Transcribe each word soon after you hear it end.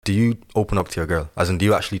do you open up to your girl? As in, do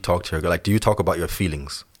you actually talk to your girl? Like, do you talk about your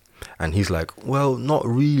feelings? And he's like, well, not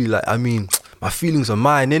really. Like, I mean, my feelings are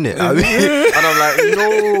mine, innit? I mean, and I'm like,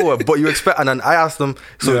 no, but you expect, and then I asked him,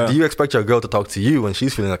 so do you expect your girl to talk to you when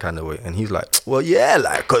she's feeling that kind of way? And he's like, well, yeah,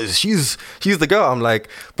 like, cause she's the girl. I'm like,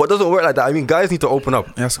 but it doesn't work like that. I mean, guys need to open up.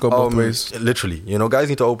 It has to go both ways. Literally, guys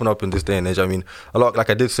need to open up in this day and age. I mean, like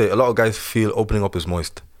I did say, a lot of guys feel opening up is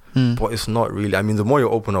moist, but it's not really. I mean, the more you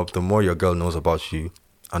open up, the more your girl knows about you.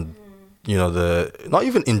 And not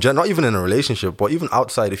even in a relationship, but even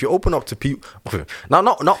outside, if you open up to people,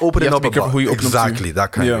 not opening up about who you open exactly up to.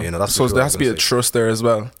 That kind of, that's so there has to be a trust there as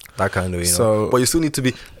well. That kind of, so, but you still need to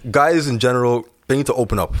be, guys in general, they need to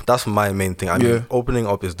open up. That's my main thing. I mean, opening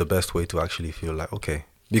up is the best way to actually feel like, okay,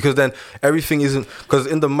 because then everything isn't, because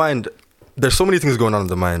in the mind, there's so many things going on in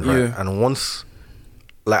the mind, right? Yeah. And once,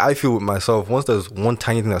 like I feel with myself, once there's one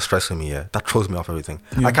tiny thing that's stressing me, that throws me off everything.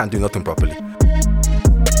 Yeah. I can't do nothing properly.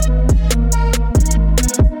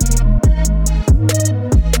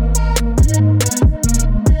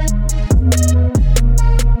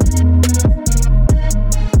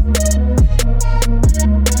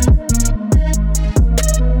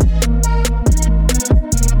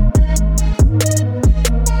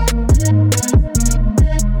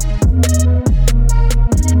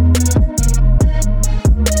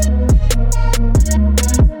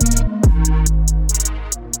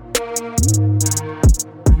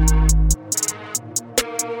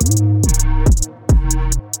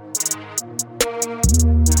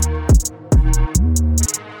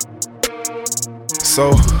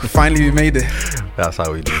 So finally we made it. That's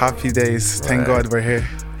how we do. Happy days. Thank God we're here.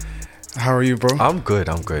 How are you, bro? I'm good.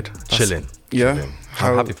 Chilling. Yeah. Chilling.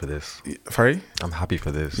 I'm happy for this. Sorry? I'm happy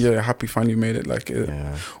for this. Yeah, happy finally made it. Like,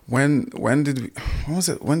 when did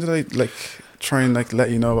I like try and like let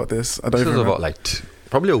you know about this? I don't even remember. About like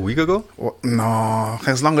probably a week ago. What? No,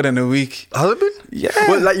 it's longer than a week. Has it been? Yeah.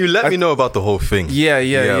 Well, like you let me know about the whole thing. Yeah.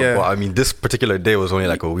 But I mean, this particular day was only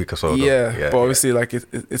like a week or so ago. Yeah. But obviously, like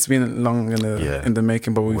it's been long in the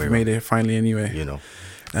making, but we've made it finally anyway.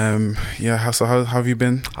 So how have you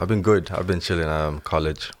been? I've been good. I've been chilling.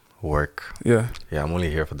 College, work. Yeah. I'm only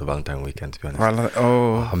here for the Valentine weekend, to be honest.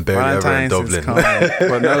 I'm barely ever in Dublin.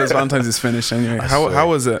 But now it's Valentine's is finished anyway. How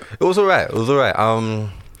was it? It was alright.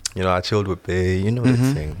 I chilled with Bay.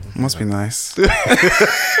 The thing. Must be nice.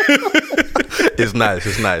 It's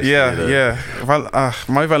nice. Yeah. Well,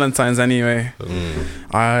 my Valentine's anyway.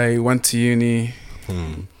 I went to uni.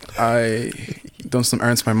 I done some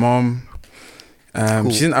errands for my mom.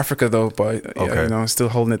 Cool. She's in Africa though, but still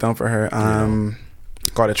holding it down for her.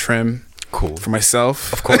 Got a trim. Cool. For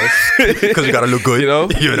myself, of course, because you gotta look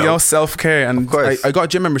good. Self-care, and I got a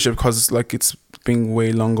gym membership because like it's been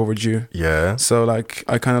way long overdue. Yeah. So like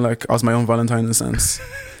I kind of like I was my own Valentine in a sense,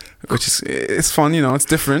 which is it's fun, it's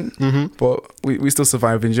different, but we still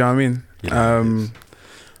surviving. Do you know what I mean? Yeah,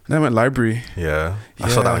 then I went library. Yeah. I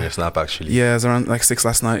saw that on your snap actually. Yeah, it was around like 6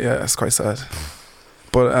 last night. Yeah, it's quite sad.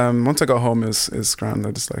 But once I got home, it was grand.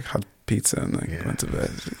 I just like had pizza and like went to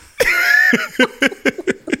bed.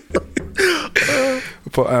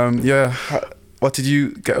 But what did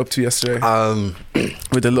you get up to yesterday?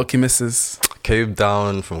 With the lucky missus. Came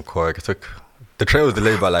down from Cork. The train was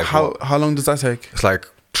delayed by like how long does that take? It's like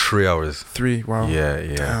 3 hours. 3, wow.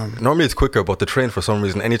 Yeah. Normally it's quicker, but the train for some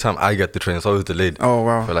reason, anytime I get the train, it's always delayed. Oh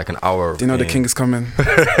wow. For like an hour. Do you know the king is coming?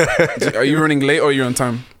 Are you running late or are you on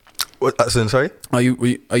time? What? Sorry? Are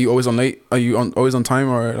you always on late? Are you always on time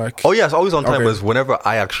or like? Oh yeah, it's always on time. But it's whenever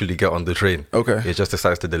I actually get on the train, it just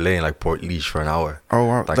decides to delay in like Port Leash for an hour. Oh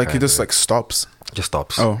wow! Like it just like stops. Just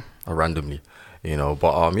stops. Randomly,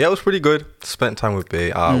 But it was pretty good. Spent time with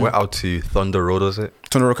Bay. Went out to Thunder Road, was it?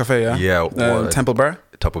 Thunder Road Cafe, yeah. Yeah. Temple Bar.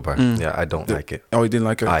 Temple Bar. Yeah, I don't like it. Oh, you didn't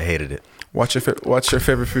like it? I hated it. What's your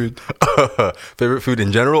favorite food? Favorite food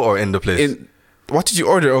in general or in the place? What did you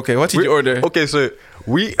order? Okay, what did you order? Okay, so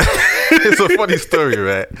it's a funny story,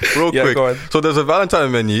 right? Real quick. Go on. So there's a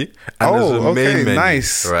Valentine menu and there's a main menu.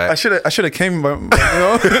 Nice. Right. I should have came, brought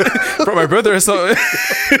my brother or something.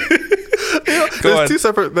 There's 2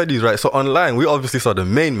 separate menus, right? So online, we obviously saw the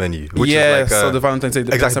main menu, which is like so the Valentine's Day,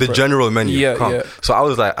 exactly the general menu. Yeah. So I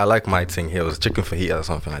was like, I like my thing here. It was chicken fajita or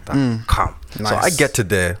something like that. Nice. So I get to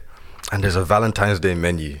there. And there's a Valentine's Day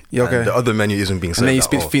menu. Yeah, okay. And the other menu isn't being served. And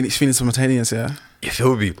then you feeling simultaneous, yeah? It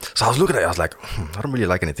will be. So I was looking at it, I was like, I don't really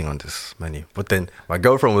like anything on this menu. But then my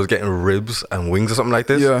girlfriend was getting ribs and wings or something like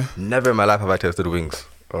this. Yeah. Never in my life have I tasted wings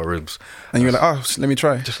or ribs. And you were like, let me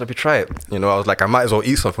try. Just let me try it. I was like, I might as well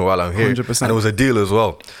eat something while I'm here. 100%. And it was a deal as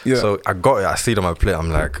well. Yeah. So I got it, I see it on my plate, I'm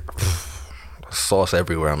like, sauce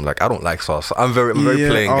everywhere. I'm like, I don't like sauce. I'm very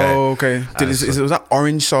plain guy. Oh, okay. Was that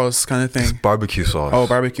orange sauce kind of thing? Barbecue sauce. Oh,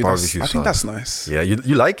 barbecue sauce. I think that's nice. Yeah,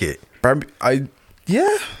 you like it? Yeah.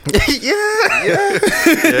 yeah.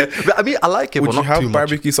 But I mean, I like it. Would but you not have too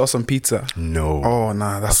barbecue much. sauce on pizza? No. Oh,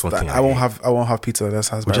 nah. That's one that. thing I won't have pizza that has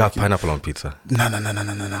barbecue. Would you have pineapple on pizza? No.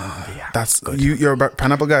 Yeah, That's good. You're a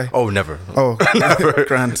pineapple guy? Oh, never. Oh, never.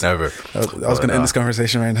 Grand. Never. I was going to end this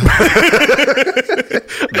conversation right now.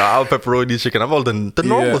 I'll pepperoni chicken. I'm all the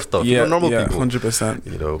normal stuff. Yeah, normal yeah, people. 100%.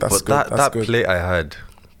 You know, that's but good. that plate I had,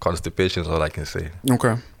 constipation is all I can say.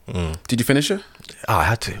 Okay. Did you finish it? I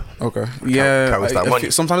had to. Okay. Yeah. Can't waste that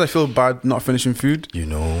money. Sometimes I feel bad not finishing food. You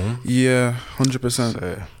know. Yeah, 100%.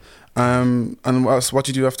 So, and what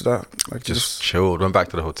did you do after that? Like just chilled. Went back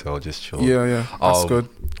to the hotel. Just chilled. Yeah. That's good.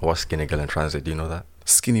 What's Skinny Girl in Transit? Do you know that?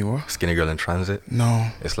 Skinny what? Skinny Girl in Transit. No.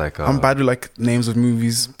 It's like I'm bad with like names of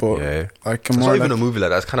movies, but like it's not even a movie like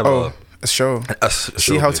that. It's kind of a show. A show.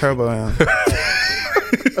 See how terrible I am.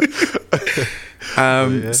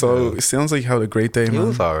 So it sounds like you had a great day, man. It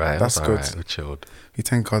was alright. That's good. Right. We chilled. We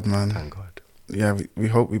thank God, man. Thank God. Yeah,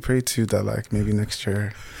 we pray too that like maybe next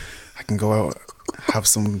year I can go out, have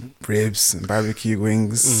some ribs and barbecue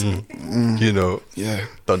wings. You know. Yeah.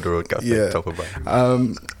 Thunder Road Cafe. Yeah. Top of my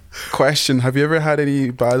Question: have you ever had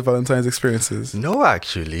any bad Valentine's experiences? No,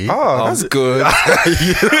 actually. Oh, that's good.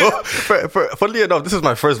 You know, funnily enough, this is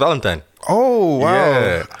my first Valentine. Oh wow!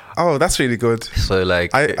 Yeah. Oh, that's really good. So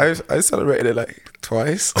like, I celebrated it like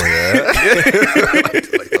twice. Oh yeah,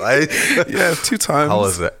 like twice. Yeah, 2 times. How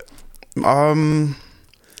was it?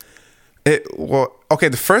 Okay.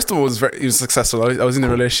 The first one was successful. I was in a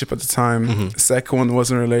relationship at the time. The second one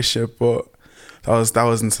wasn't a relationship, but that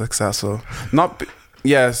wasn't successful.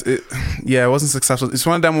 It wasn't successful. It's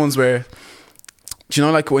one of them ones where, do you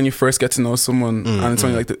know, like when you first get to know someone and it's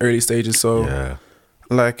only like the early stages. So,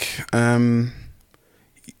 like, you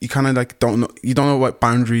kind of like don't know what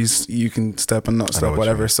boundaries you can step and not step,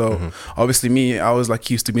 whatever. So, obviously, me, I was like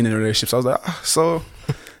used to being in a relationship. So I was like, so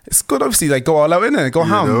it's good. Obviously, like go all out in it, go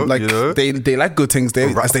ham. Like they like good things.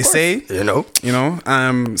 As they say, you know.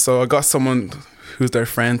 So I got someone who's their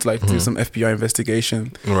friend to like do some FBI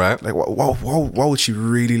investigation. Right. Like what would she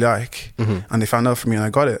really like? And they found out for me and I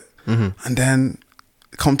got it. And then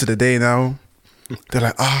come to the day now, they're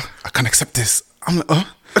like, I can't accept this. I'm like, what?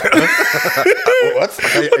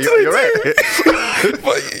 You're right.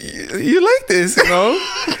 But you like this, you know?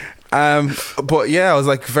 But yeah, I was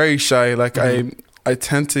like very shy. Like I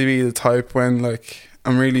tend to be the type when like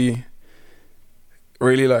I'm really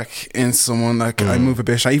like in someone, like I move a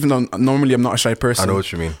bit shy, even though normally I'm not a shy person. I know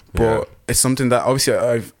what you mean, but it's something that obviously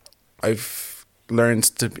I've learned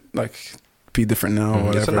to be different now or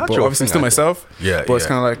whatever. But obviously I'm still myself. Yeah. But it's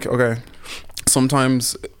kind of like, okay,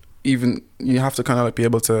 sometimes even you have to kind of like be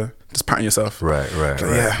able to just pattern yourself. Right.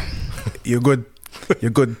 Yeah, you're good. You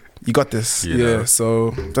got this. Yeah.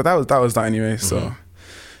 So that was that anyway. So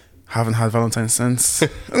haven't had Valentine's since.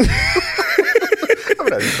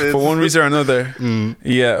 For one reason or another.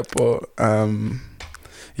 Yeah, but I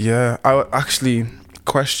actually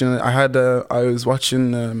question. I was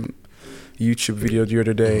watching YouTube video the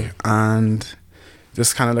other day, and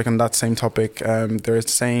just kind of like on that same topic, they're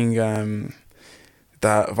saying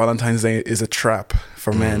that Valentine's Day is a trap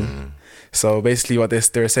for men. So basically, what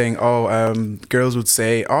they're saying, girls would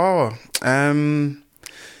say,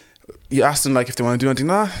 you ask them like if they want to do anything.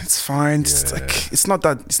 Nah, it's fine. It's like it's not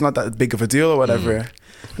that big of a deal or whatever.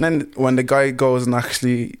 And then when the guy goes and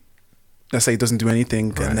actually, let's say he doesn't do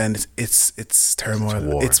anything, and then it's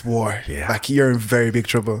turmoil. It's war. Yeah. Like you're in very big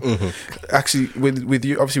trouble. Actually, with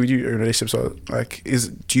you, obviously with you in a relationship, so like,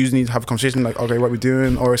 do you need to have a conversation like, okay, what we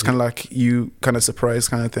doing, or it's kind of like you kind of surprise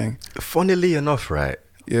kind of thing? Funnily enough, right?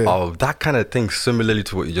 Yeah. That kind of thing, similarly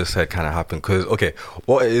to what you just said, kind of happened. Because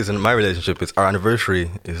what it is in my relationship is our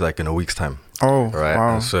anniversary is like in a week's time. Oh, right.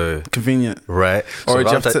 Wow. And so convenient, right? Or do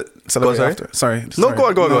you have to celebrate after? Sorry. No, go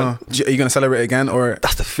on. Are you gonna celebrate again, or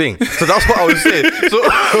that's the thing? So that's what I was saying. So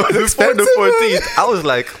before the 14th, I was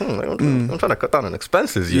like, I'm trying to cut down on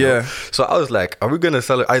expenses. You know? So I was like, are we gonna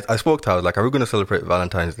celebrate? I spoke to her. I was like, are we gonna celebrate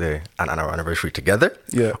Valentine's Day and our anniversary together?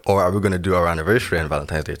 Yeah. Or are we gonna do our anniversary and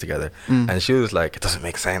Valentine's Day together? And she was like, it doesn't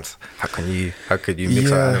make sense. How could you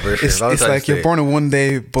mix our anniversary and Valentine's Day? It's like Day? You're born on one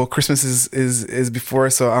day, but Christmas is before.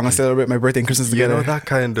 So I'm gonna celebrate my birthday and Christmas together. You know, that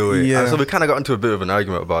kind of way. And so we kind of got into a bit of an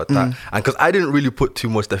argument about that. And because I didn't really put too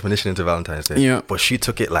much definition into Valentine's Day, but she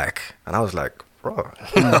took it like, and I was like, bro,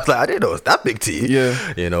 I was like, I didn't know it was that big to you.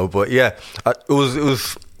 Yeah. You know, but yeah, I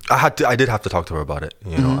did have to talk to her about it,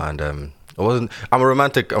 you know, and it wasn't, I'm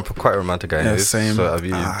quite a romantic guy. Yeah, same. So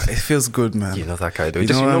it feels good, man. You know, that kind of way.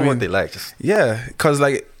 You know what they like. Because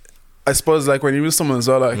like, I suppose like when you with someone as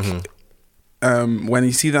well, like when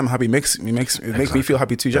you see them happy, makes me feel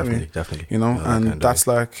happy too. Definitely. You know, and that's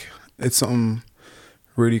like it's something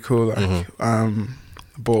really cool. Like,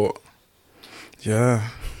 but yeah.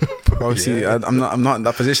 Obviously, I'm not in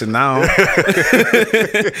that position now.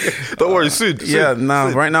 Don't worry, soon. Yeah,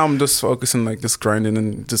 right now I'm just focusing, like just grinding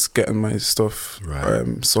and just getting my stuff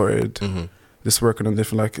sorted. Just working on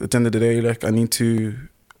different. Like at the end of the day, like I need to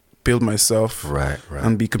build myself,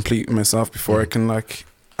 and be complete with myself before I can like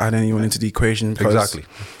add anyone into the equation. Exactly,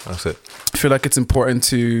 that's it. I feel like it's important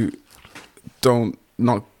to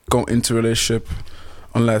not go into a relationship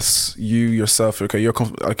unless you yourself, okay, you're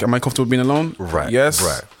like, am I comfortable being alone? Right. Yes.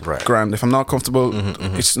 Right. Grand. If I'm not comfortable,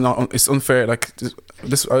 it's unfair. Like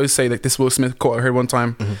this, I always say like this Will Smith quote I heard one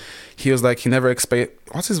time. He was like, he never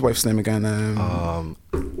expect. What's his wife's name again?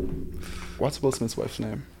 What's Will Smith's wife's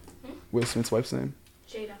name? Will Smith's wife's name?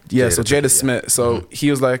 Jada. Yeah. So Jada Smith. So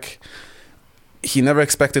he was like, he never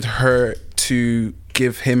expected her to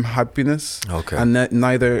give him happiness. Okay. And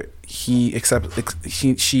neither she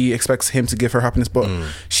expects him to give her happiness, but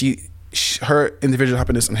her individual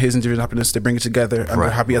happiness and his individual happiness, they bring it together and they're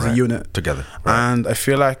happy as a unit together. And I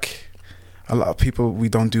feel like a lot of people, we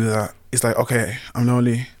don't do that. It's like, okay, I'm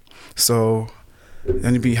lonely, so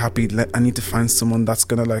I need to be happy. I need to find someone that's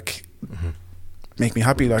gonna like make me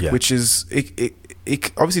happy, like which is it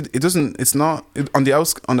obviously it doesn't, it's not on the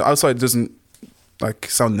outside it doesn't like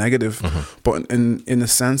sound negative, but in a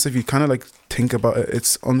sense, if you kind of like think about it,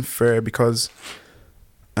 it's unfair because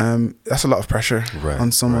that's a lot of pressure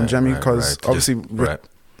on someone, Jamie, because obviously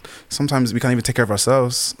sometimes we can't even take care of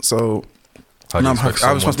ourselves, so now I'm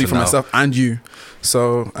responsible for myself and you.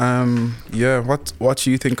 So what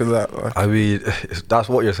do you think of that? Like, I mean, that's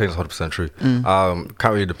what you're saying is 100% true. Can't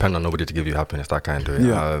really depend on nobody to give you happiness, that kind of it.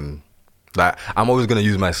 Like I'm always going to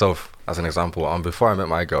use myself as an example. Before I met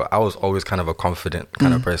my girl, I was always kind of a confident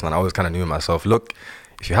kind of person, and I always kind of knew myself. Look,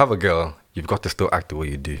 if you have a girl, you've got to still act the way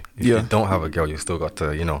you do. If you don't have a girl, you still got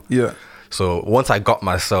to, you know. So once I got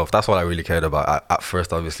myself, that's what I really cared about at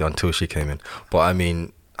first, obviously, until she came in. But I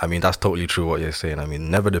mean that's totally true what you're saying. I mean,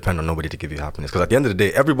 never depend on nobody to give you happiness, because at the end of the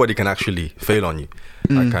day, everybody can actually fail on you.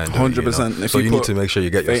 That kind of, 100%. You know? So you need to make sure you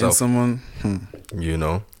get yourself. Someone, you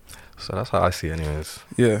know. So that's how I see it, anyways.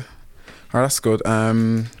 Yeah. Oh, that's good.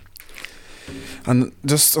 And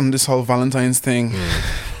just on this whole Valentine's thing,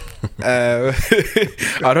 I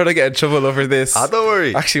don't want to get in trouble over this. Don't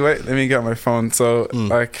worry. Actually, wait, let me get my phone. So,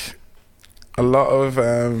 like, a lot of,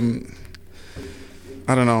 I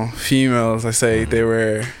don't know, females, I say, they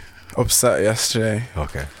were upset yesterday.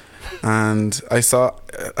 Okay. And I saw,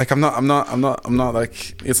 like, I'm not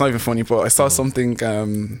like, it's not even funny, but I saw something,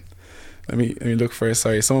 Let me look for it.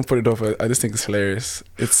 Sorry, someone put it up. I just think it's hilarious.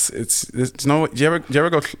 It's you know what? Do you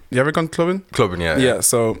ever gone clubbing? Clubbing, yeah. Yeah.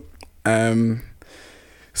 So,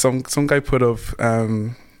 some guy put up.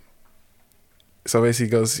 So basically,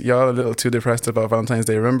 he goes, "Y'all a little too depressed about Valentine's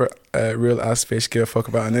Day. Remember, real ass bitch give a fuck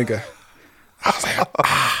about a nigga." I was like,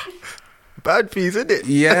 bad piece, isn't it?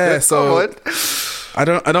 Yeah. So I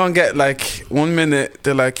don't get, like, 1 minute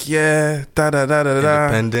they're like, yeah,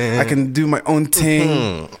 independent, I can do my own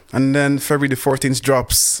thing, and then February the 14th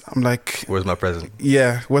drops. I'm like, where's my present?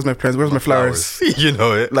 Yeah, where's my present? Where's my flowers? You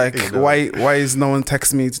know it. Like, you know. why is no one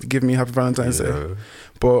texting me to give me happy Valentine's Day?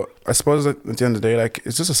 But I suppose at the end of the day, like,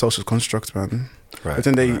 it's just a social construct, man. Right. At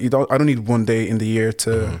the end of the day, I don't need one day in the year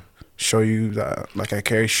to show you that, like, I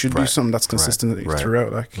care. It should be something that's consistent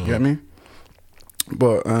throughout. Like, you get me?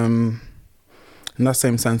 But in that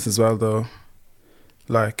same sense as well, though,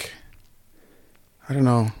 like, I don't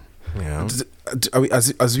know. Yeah. Are we,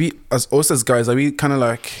 as us as guys, are we kind of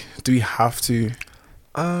like, do we have to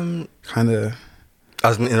kind of,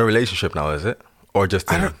 as in a relationship now, is it, or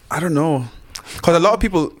just I don't know, because a lot of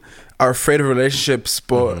people are afraid of relationships,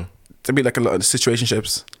 but to be like a lot of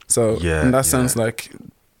situationships. So in that sense, like,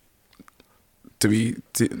 do we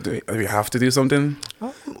have to do something?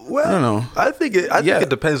 Well, I don't know. I think it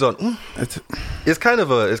depends on. It's kind of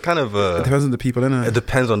a. It depends on the people, innit? It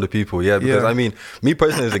depends on the people, yeah. Because I mean, me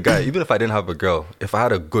personally as a guy, even if I didn't have a girl, if I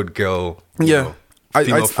had a good girl, female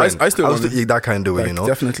friend, I still want to that kind of way, like, you know.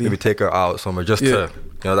 Definitely, maybe take her out somewhere just to, you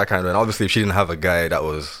know, that kind of. And obviously, if she didn't have a guy that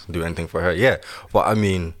was do anything for her, But I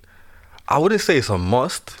mean, I wouldn't say it's a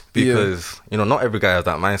must, because you know, not every guy has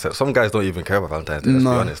that mindset. Some guys don't even care about Valentine's Day. Let's be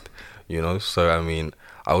honest. You know, so I mean,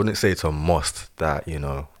 I wouldn't say it's a must that, you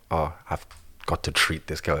know, got to treat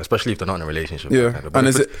this girl, especially if they're not in a relationship. Yeah, Kind of. But and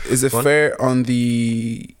if is it fair on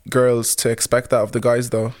the girls to expect that of the guys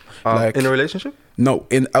though? Like in a relationship? no,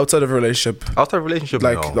 in outside of a relationship. Outside of a relationship,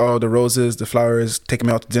 Like no. the roses, the flowers, taking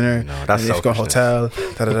me out to dinner. No, that's and if you go to a hotel,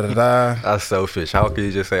 da da da da da. That's selfish. How can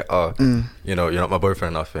you just say, oh, you know, you're not my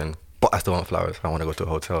boyfriend or nothing, but I still want flowers. I want to go to a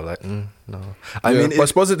hotel. Like, no. I mean, But I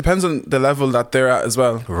suppose it depends on the level that they're at as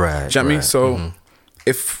well. right. Do you know what I mean? right. So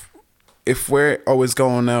if we're always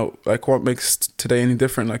going out, like what makes today any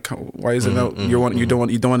different? Like why is it now you don't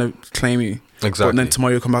want to claim me? Exactly. But then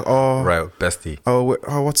tomorrow you come back, right, bestie. Oh,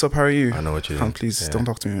 what's up? How are you? I know what you Come, mean. please Yeah. don't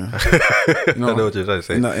talk to me. I know what you're trying to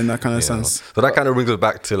say. In that kind of You know. sense. So that kind of brings us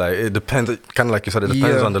back to like, it depends, kind of like you said, it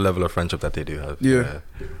depends Yeah. on the level of friendship that they do have. Yeah.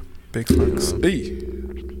 Big facts. Hey.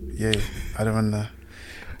 Yeah, I don't want to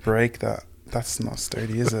break that. That's not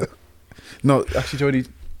sturdy, is it? No, actually, Jody,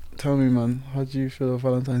 tell me, man, how do you feel about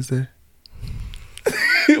Valentine's Day?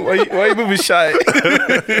 why you moving shy?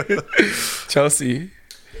 Chelsea,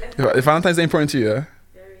 if Valentine's Day important to you, yeah?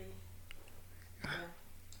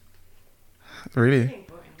 Really?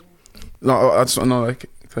 No, I just want to know, like,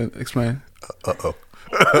 explain. Uh-oh.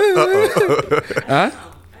 Huh? I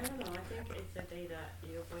don't know. I think it's a day that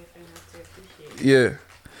your boyfriend has to appreciate. Yeah.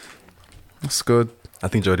 That's good. I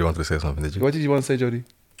think Jodie wanted to say something, did you? What did you want to say, Jody?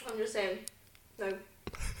 I'm just saying, no.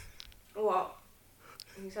 What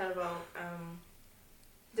you said about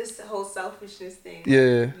this whole selfishness thing.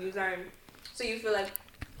 Yeah. You aren't. So you feel like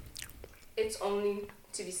it's only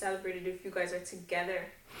to be celebrated if you guys are together.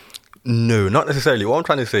 No, not necessarily. What I'm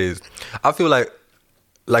trying to say is, I feel like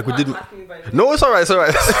we Not did. attacking me, by the way. No, it's alright. It's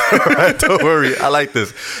alright. It's alright. Don't worry. I like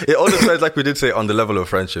this. It all depends, like we did say, on the level of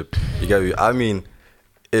friendship. You get me? I mean,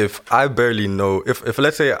 if I barely know, if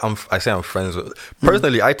let's say I say I'm friends with,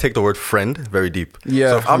 personally, I take the word friend very deep.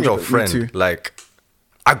 Yeah, So if I'm your 100%, me friend, too. like,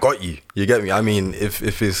 I got you. You get me? I mean, if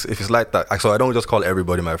it's like that, so I don't just call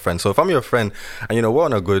everybody my friend. So if I'm your friend, and you know we're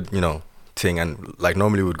on a good, you know, thing, and like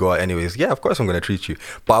normally we'd go out anyways. Yeah, of course I'm gonna treat you,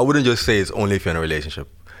 but I wouldn't just say it's only if you're in a relationship.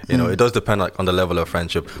 You know, it does depend like on the level of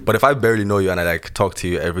friendship. But if I barely know you and I like talk to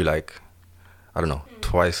you every like, I don't know,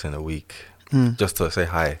 twice in a week, just to say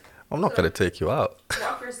hi, I'm not gonna take you out. What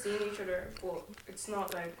if you're seeing each other, but it's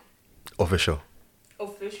not like Official.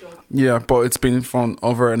 official? Yeah, but it's been from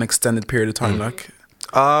over an extended period of time, like.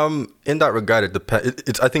 In that regard, it depends.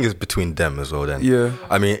 It's I think it's between them as well. Then, Yeah.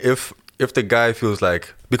 I mean, if the guy feels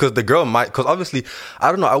like, because the girl might, because obviously,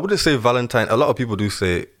 I don't know. I wouldn't say Valentine. A lot of people do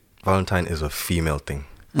say Valentine is a female thing.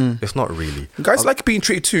 It's not really. Guys like being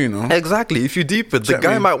treated too, you know. Exactly. If you deep it, Do you the know what I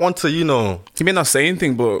guy mean? might want to, you know. He may not say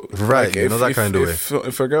anything, but Right, like, you know, that kind of way.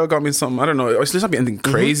 If a girl got me something, I don't know. It's not be anything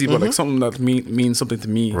crazy, but like something that means something to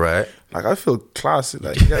me. Right. Like I feel classy.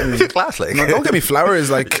 Like you get me? Class, like. No, don't get me flowers.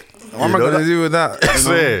 Like what am I know gonna that? do with that? That's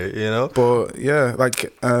You know? it, you know. But yeah,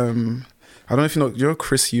 like I don't know if you know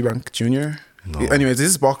Chris Eubank Jr. No. Anyways, this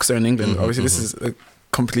is boxer in England. Obviously, this is a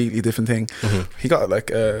completely different thing. He got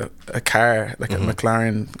like a car, like a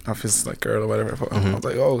McLaren of his like girl or whatever. I was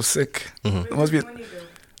like, oh, sick. It must be. Money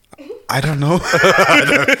though. I don't know.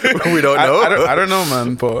 We don't know. I don't know,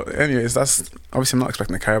 man. But anyways, that's obviously I'm not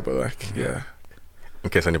expecting a car, but like, yeah, In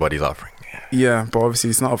case anybody's offering. yeah. But obviously,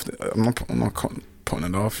 it's not. I'm not putting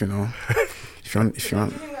it off. You know, if you want. Do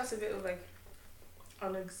you think that's a bit of like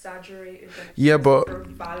an exaggerated? Like, Yeah, but- for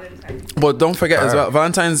Valentine's. But don't forget as well, Alright.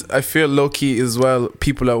 Valentine's. I feel low key as well.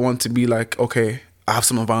 People that want to be like, okay, I have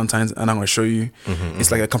some on Valentine's, and I'm gonna show you.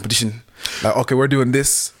 It's like a competition. Like, okay, we're doing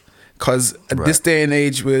this, because at this Right. day and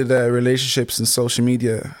age with relationships and social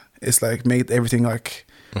media, it's like made everything like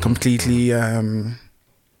completely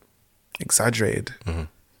exaggerated.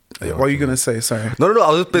 Yeah, What are you gonna say? Sorry. No.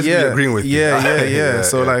 I was just basically agreeing with you. Yeah.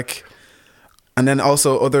 So like, and then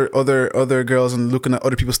also other girls and looking at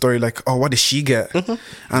other people's story, like, oh, what did she get?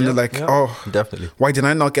 And they're like, oh, definitely. why did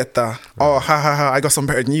I not get that? Oh, ha, I got something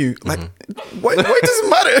better than you. Like, why does it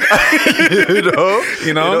matter?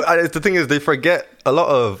 You know? And the thing is, they forget. A lot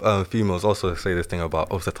of females also say this thing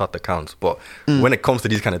about, it's the thought that counts. But when it comes to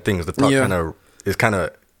these kind of things, the thought kind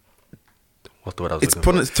of what's the word I was It's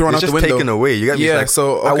looking for? thrown out It's the just window. taken away. You get me? It's Yeah, like,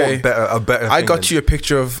 so, I okay. want a better. I thing got than- you a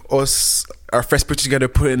picture of us, our first picture together,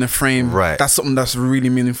 put it in a frame. Right. That's something that's really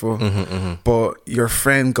meaningful. But your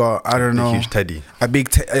friend got, I don't know, a huge teddy. a big,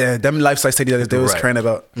 them life size teddy that they was Right. crying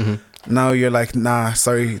about. Now you're like, nah,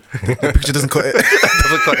 sorry, the picture doesn't cut it.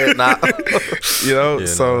 Doesn't cut it now. You know? Yeah,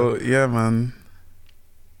 So, yeah, man.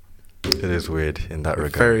 It is weird in that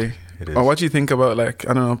regard. Very. It is. Or what do you think about, like,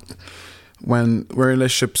 I don't know, when we're in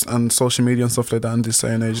relationships and social media and stuff like that in this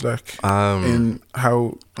day and age, like, in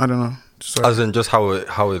how, I don't know. Sorry. As in just how it's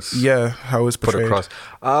how it's put portrayed. across.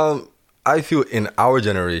 I feel in our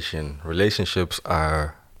generation, relationships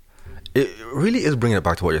are it really is bringing it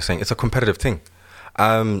back to what you're saying. It's a competitive thing.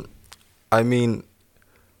 I mean,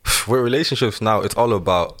 with relationships now, it's all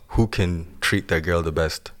about who can treat their girl the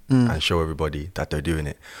best and show everybody that they're doing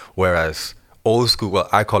it. Whereas old school, well,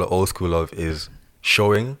 I call it old school love, is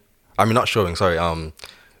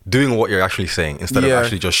doing what you're actually saying instead of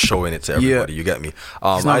actually just showing it to everybody. You get me?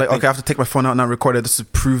 It's not I have to take my phone out and record it just to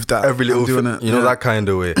prove that every little I'm doing it. You know, that kind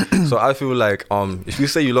of way. So I feel like if you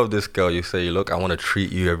say you love this girl, you say, look, I want to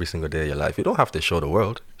treat you every single day of your life. You don't have to show the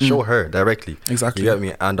world. Show her directly. Exactly. You get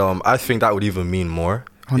me? And I think that would even mean more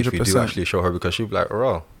 100%. if you do actually show her, because she'd be like,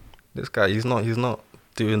 oh, this guy, he's not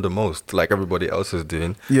doing the most like everybody else is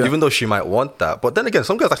doing, even though she might want that. But then again,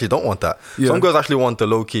 some girls actually don't want that. Some girls actually want the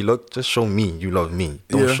low-key, look, just show me you love me,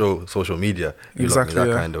 don't show social media you love me,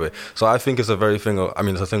 that kind of way. So I think it's a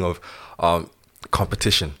thing of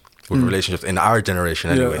competition with relationships in our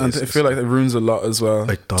generation anyway. And I feel like it ruins a lot as well,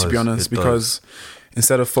 to be honest, because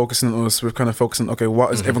instead of focusing on us, we're kind of focusing, okay,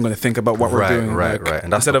 what is everyone going to think about what we're doing? Right.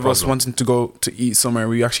 And that's instead of us wanting to go to eat somewhere,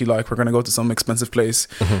 we actually we're going to go to some expensive place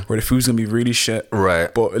where the food's going to be really shit,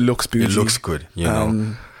 but it looks beautiful. It looks good, you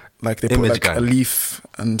know. Like they put like a leaf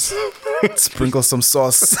and sprinkle some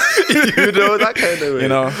sauce, you know, that kind of way. You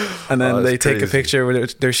know, and then they take a picture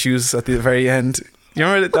with their shoes at the very end. You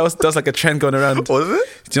remember that was like a trend going around. Was it?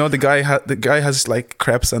 Do you know the guy has like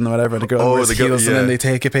crepes and whatever, and the girl wears heels, and then they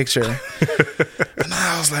take a picture. And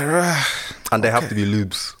I was like, and they have to be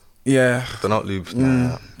lubes. Yeah, if they're not lubes.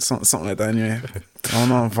 Nah. Something like that. Anyway, I'm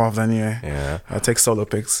not involved anyway. Yeah, I'll take solo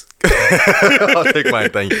pics. I'll take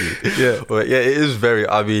mine, thank you. Yeah, but yeah, it is very.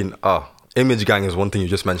 I mean, image gang is one thing you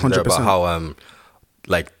just mentioned 100%. There about how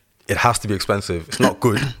like, it has to be expensive. It's not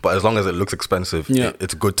good, but as long as it looks expensive,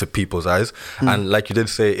 it's good to people's eyes. And like you did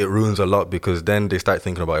say, it ruins a lot, because then they start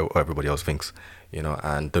thinking about what everybody else thinks, you know.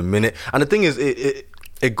 And the thing is,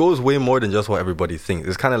 it goes way more than just what everybody thinks.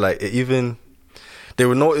 It's kind of like they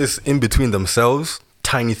will notice in between themselves,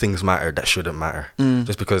 tiny things matter that shouldn't matter,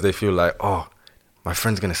 just because they feel like, oh, my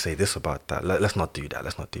friend's gonna say this about that. Let's not do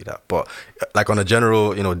that. But like on a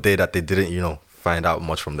general, you know, day that they didn't, you know, find out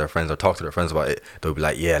much from their friends or talk to their friends about it, they'll be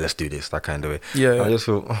like, yeah, let's do this, that kind of way. I just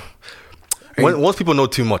feel once people know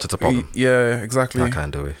too much, it's a problem. Exactly, that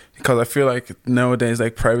kind of way. Because I feel like nowadays,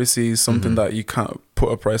 like, privacy is something that you can't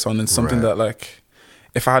put a price on. It's something that, like,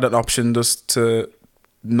 if I had an option just to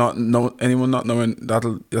not know anyone not knowing,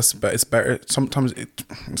 it's better. Sometimes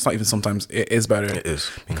it's not even sometimes, it is better. It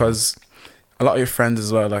is, because a lot of your friends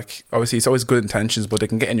as well, like, obviously it's always good intentions, but they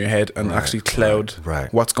can get in your head and actually cloud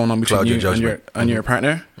what's going on between you and your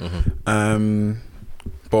partner.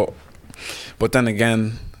 But then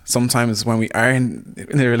again, sometimes when we are in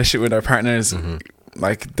a relationship with our partners,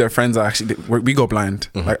 like, their friends are actually, we go blind.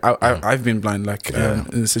 Like I've been blind, like,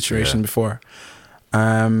 in a situation before.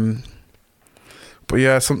 But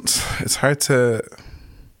yeah, it's hard to,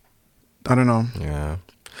 I don't know. Yeah,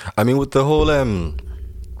 I mean, with the whole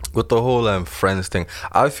friends thing,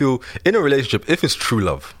 I feel in a relationship, if it's true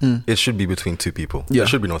love, it should be between two people. There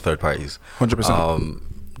should be no third parties. 100%.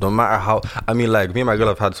 No matter how, I mean, like, me and my girl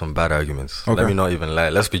have had some bad arguments. Let me not even lie.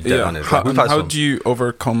 Let's be dead honest. How do you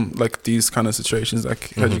overcome, like, these kind of situations?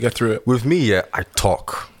 Like, how do you get through it? With me, I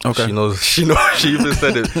talk. Okay. She knows. She even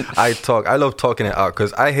said it. I talk. I love talking it out,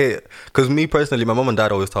 because me personally, my mom and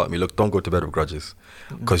dad always taught me, look, don't go to bed with grudges,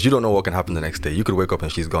 because you don't know what can happen the next day. You could wake up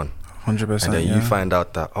and she's gone. 100%. And then you find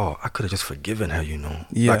out that, oh, I could have just forgiven her, you know,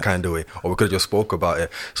 that kind of way, or we could have just spoke about it.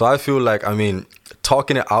 So I feel like, I mean,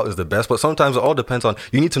 talking it out is the best, but sometimes it all depends on,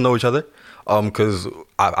 you need to know each other, because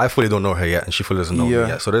I fully don't know her yet, and she fully doesn't know me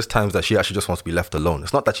yet. So there's times that she actually just wants to be left alone.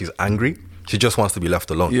 It's not that she's angry, she just wants to be left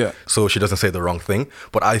alone. So she doesn't say the wrong thing,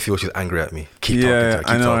 but I feel she's angry at me. Keep talking to her,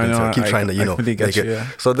 keep talking to her, keep trying to, you know, make it.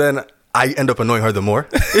 So then I end up annoying her the more.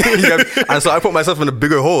 And so I put myself in a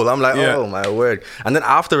bigger hole. I'm like, oh my word. And then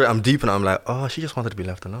after it, I'm deep and I'm like, oh, she just wanted to be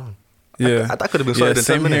left alone. That could have been sorted in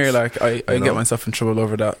 10 minutes. Here, like, I get myself in trouble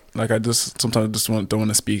over that. Like, I just sometimes don't want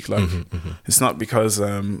to speak. Like, it's not because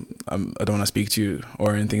I don't want to speak to you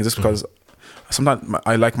or anything. It's just because sometimes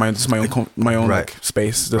I like my own like,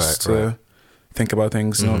 space just to think about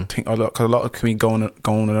things. You know, because a lot can be going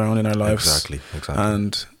around in our lives. Exactly.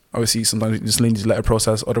 And obviously, sometimes you just need to let it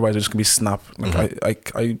process. Otherwise, it's just gonna be snap.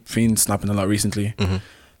 Like I've been snapping a lot recently. But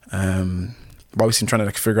obviously, I'm trying to,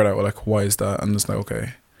 like, figure it out. Like, why is that? And it's like,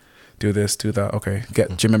 okay, do this, do that. Okay,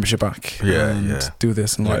 get gym membership back. Do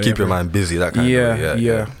this and keep your mind busy. That kind of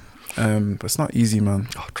way. But it's not easy, man.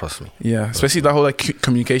 Oh, trust me. Yeah, especially that whole, like,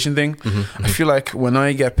 communication thing. I feel like when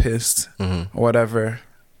I get pissed or whatever,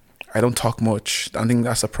 I don't talk much. I think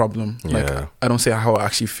that's a problem. Like, I don't say how I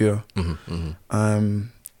actually feel.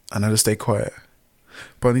 And I just stay quiet.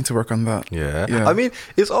 but I need to work on that. Yeah. I mean,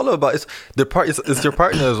 it's all about it's your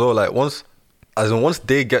partner as well. Like once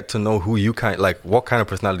they get to know who you like what kind of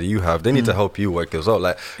personality you have, they need to help you work as well.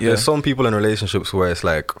 Like there's some people in relationships where it's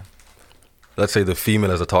like, let's say the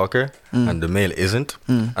female is a talker and the male isn't,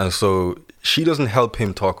 and so she doesn't help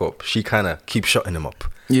him talk up. She kind of keeps shutting him up.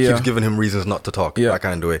 Keeps giving him reasons not to talk, that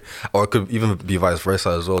kind of way. Or it could even be vice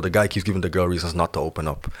versa as well. The guy keeps giving the girl reasons not to open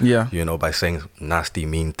up, you know, by saying nasty,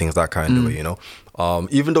 mean things, that kind of way, you know.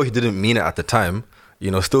 Even though he didn't mean it at the time, you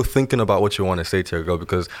know, still thinking about what you want to say to your girl,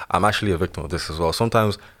 because I'm actually a victim of this as well.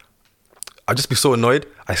 Sometimes I just be so annoyed.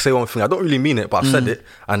 I say one thing, I don't really mean it, but I've said it.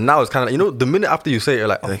 And now it's kind of like, you know, the minute after you say it, you're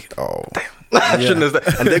like, oh damn. I shouldn't have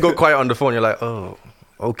said. And they go quiet on the phone, you're like, oh,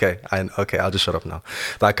 okay, I'll just shut up now.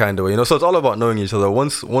 That kind of way, you know. So it's all about knowing each other.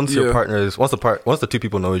 Once your partners, once the two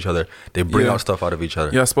people know each other, they bring out stuff out of each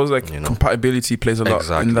other. Yeah, I suppose like compatibility plays a lot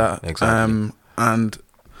in that. Exactly. And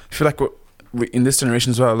I feel like we in this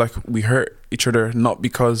generation as well, like we hurt each other not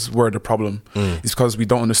because we're the problem. It's because we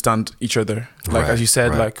don't understand each other. Like as you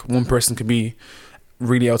said, like one person could be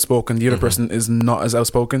really outspoken, the other person is not as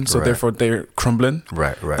outspoken, so therefore they're crumbling.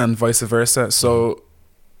 Right. And vice versa. So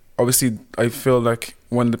obviously, I feel like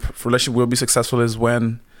when the relationship will be successful is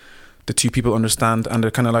when the two people understand and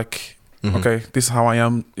they're kind of like, okay, this is how I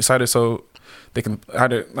am. It's either so they can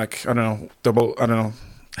either like they're both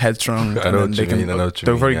headstrong.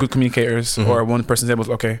 They're very good communicators, or one person's able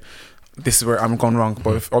to, okay, this is where I'm going wrong.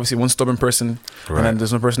 But if obviously one stubborn person and then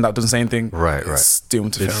there's one person that doesn't say anything, it's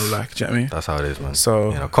doomed to fail. Like, do you know what I mean? That's how it is, man.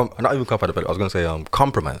 So not even compatibility. I was gonna say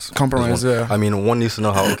compromise. Compromise, yeah. I mean, one needs to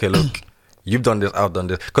know how. Okay, look. You've done this, I've done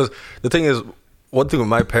this. Because the thing is, one thing with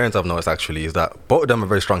my parents I've noticed actually is that both of them are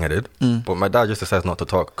very strong-headed, but my dad just decides not to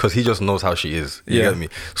talk because he just knows how she is. You get me?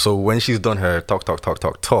 So when she's done her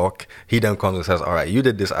talk, he then comes and says, all right, you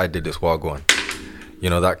did this, I did this, well, go on. You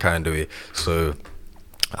know, that kind of way. So,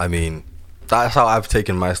 I mean, that's how I've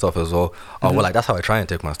taken my stuff as well. Well, like that's how I try and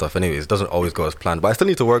take my stuff anyways. It doesn't always go as planned, but I still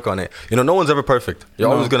need to work on it. You know, no one's ever perfect. You're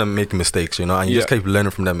always going to make mistakes, you know, and you just keep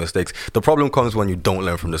learning from them mistakes. The problem comes when you don't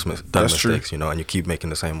learn from them mistakes, true. You know, and you keep making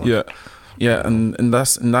the same one. Yeah, and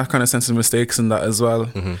that's in that kind of sense of mistakes and that as well.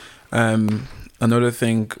 Another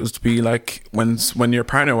thing is to be like when your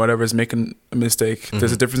partner or whatever is making a mistake,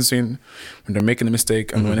 there's a difference between when they're making a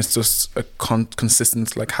mistake and when it's just a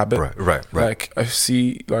consistent like habit. Right. Like I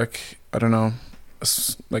see, like I don't know,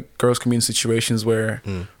 like girls can be in situations where,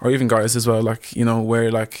 or even guys as well, like you know,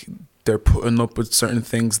 where like they're putting up with certain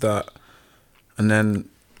things that, and then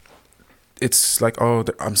it's like, oh,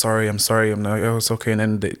 I'm sorry, I'm like, oh, it's okay, and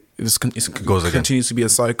then it continues to be a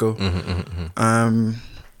cycle.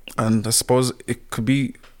 And I suppose it could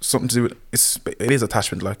be something to do with it is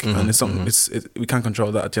attachment, like, and it's something we can't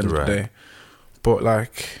control that at the end of the day. But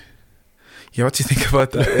like, what do you think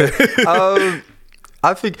about that?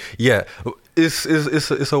 I think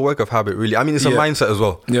it's a work of habit, really. I mean, it's a mindset as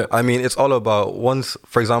well. Yeah. I mean, it's all about once,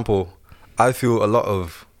 for example, I feel a lot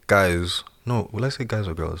of guys. No, will I say guys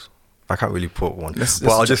or girls? I can't really put one.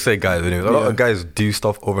 I'll just say guys anyway. A lot of guys do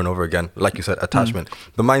stuff over and over again. Like you said, attachment.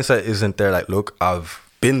 The mindset isn't there like, look, I've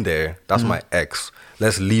been there. That's my ex.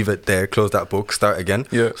 Let's leave it there. Close that book. Start again.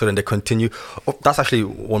 Yeah. So then they continue. Oh, that's actually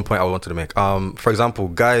one point I wanted to make. For example,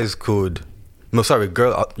 guys could... No, sorry,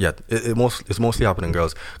 it's mostly happening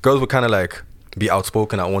girls. Girls would kind of like be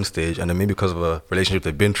outspoken at one stage, and then maybe because of a relationship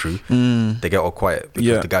they've been through, they get all quiet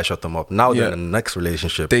because the guy shut them up. Now they're in the next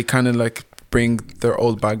relationship. They kind of like bring their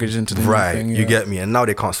old baggage into the new thing. You get me? And now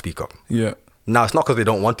they can't speak up. Yeah. Now it's not because they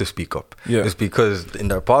don't want to speak up. Yeah. It's because in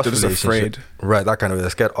their past relationship, afraid. Right, that kind of way,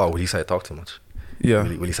 they're scared. Oh, will he say talk too much? Yeah.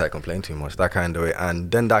 Will he say complain too much? That kind of way,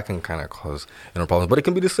 and then that can kind of cause problems. But it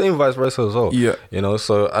can be the same vice versa as well. Yeah. You know,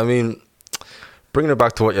 so I mean, bringing it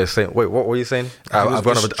back to what you're saying. Wait, what were you saying? I've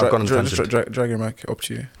gone on a tangent. Drag your mic up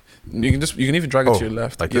to you. You can even drag it to your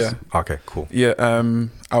left. Like this? Okay, cool. Yeah.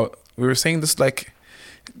 We were saying this like.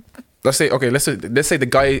 Let's say the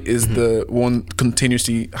guy is the one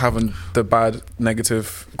continuously having the bad,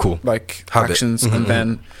 negative, like actions, and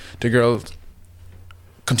then the girl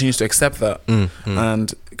continues to accept that,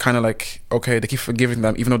 and kind of like, okay, they keep forgiving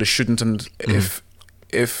them even though they shouldn't. And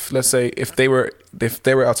if let's say if they were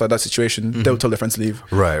outside that situation, they would tell their friends to leave.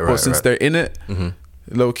 Right. But since they're in it,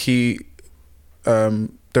 low key,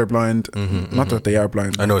 they're blind. Not that they are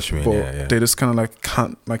blind. I know what you mean. But they just kind of like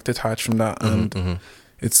can't like detach from that and.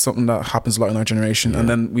 It's something that happens a lot in our generation, and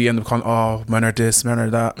then we end up calling, oh, men are this, men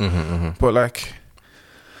are that. But like,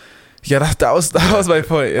 that was my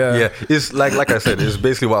point. Yeah, it's like I said, it's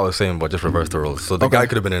basically what I was saying, but just reverse the roles. So the guy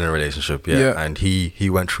could have been in a relationship, and he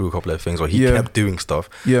went through a couple of things, or he kept doing stuff,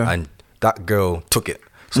 and that girl took it.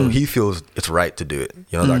 So he feels it's right to do it,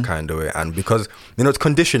 that kind of way. And because, it's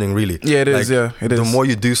conditioning, really. Yeah, it is. Yeah, it is. The more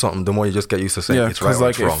you do something, the more you just get used to saying it's right or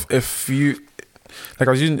it's wrong. If you, like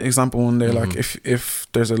I was using an example one day, like if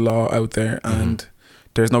there's a law out there and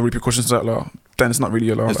there's no repercussions to that law, then it's not really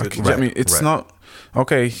a law. Like, do you get me? It's not,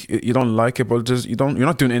 okay, you don't like it, but just you're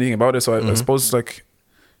not doing anything about it. So I suppose like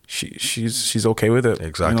she's okay with it.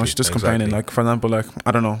 Exactly. She's just complaining. Like, for example, like,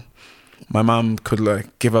 I don't know, my mom could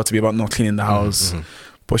like give out to me about not cleaning the house,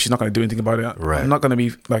 but she's not going to do anything about it. Right. I'm not going to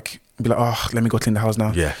be like, oh, let me go clean the house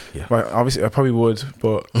now. Yeah. But obviously, I probably would,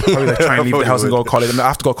 but I'd probably like try and leave the house and go to college. I mean, I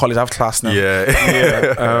have to go to college. I have class now.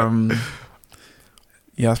 Yeah.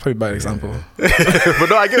 Yeah, that's probably a bad example. But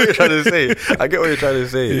no, I get what you're trying to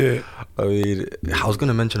say. Yeah. I mean, I was going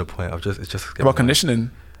to mention a point. It's just about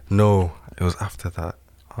conditioning. No, it was after that.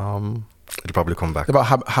 It'll probably come back.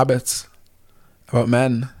 About habits. About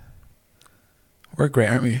men. We're great,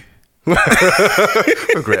 aren't we?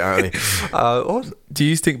 We're great, aren't we? Do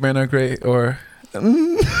you think men are great or?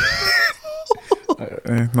 No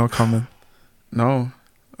comment. No.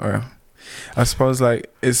 Or I suppose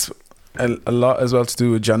like it's a lot as well to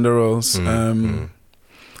do with gender roles. Do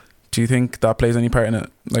you think that plays any part in it?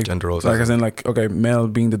 Like gender roles, like as in like, okay, male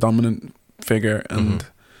being the dominant figure and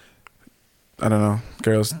I don't know,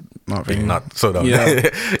 girls not being not so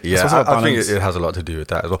dominant. Yeah, I think it has a lot to do with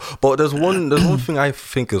that as well. But there's one thing I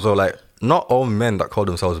think as well, like not all men that call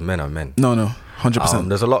themselves men are men. No, 100%.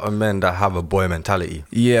 There's a lot of men that have a boy mentality.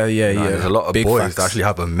 Yeah. There's a lot of Big boys facts. that actually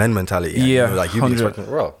have a men mentality. Yeah, like you be expecting,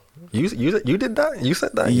 bro. You did that? You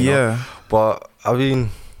said that? You know? But I mean,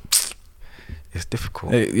 it's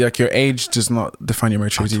difficult. Like your age does not define your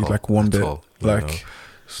maturity like one bit. Like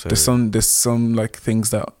so, there's some like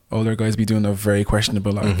things that older guys be doing that are very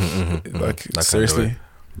questionable. Like seriously.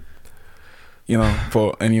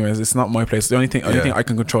 But anyways, it's not my place. The only thing I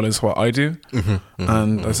can control is what I do.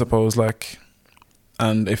 And I suppose like,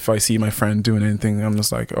 and if I see my friend doing anything, I'm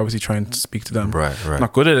just like obviously trying to speak to them. Right.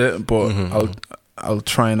 Not good at it, but I'll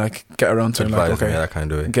try and like get around to it. Like, okay, that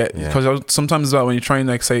kind of way. Because sometimes as well, when you try and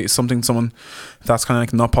like say something to someone that's kind of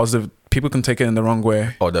like not positive, people can take it in the wrong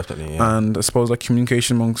way. Oh, definitely. Yeah. And I suppose like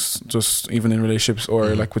communication amongst just even in relationships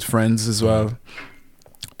or like with friends as well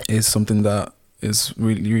is something that is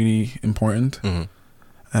really, really important.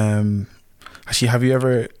 Actually, have you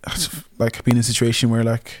ever like been in a situation where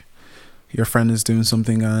like your friend is doing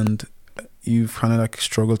something and you've kind of like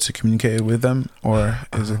struggled to communicate it with them, or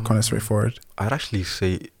is it kind of straightforward? I'd actually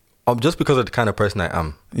say, just because of the kind of person I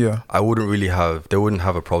am, they wouldn't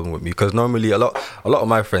have a problem with me, because normally a lot of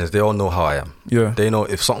my friends, they all know how I am. They know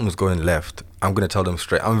if something's going left, I'm going to tell them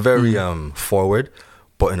straight. I'm very forward,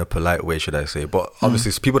 but in a polite way, should I say. But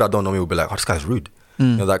obviously people that don't know me will be like, oh, this guy's rude.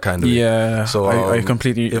 That kind of way. Yeah. So I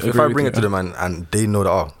completely if I bring it to them and they know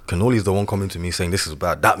that Kenoly is the one coming to me saying this is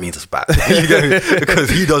bad, that means it's bad. You get me? Because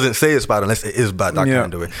he doesn't say it's bad unless it is bad, that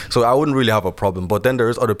kind of way. So I wouldn't really have a problem. But then there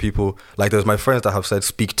is other people, like there's my friends that have said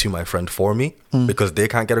speak to my friend for me because they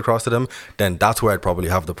can't get across to them. Then that's where I'd probably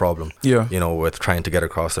have the problem. With trying to get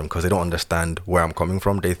across to them, because they don't understand where I'm coming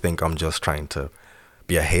from. They think I'm just trying to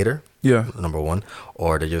be a hater. Number one,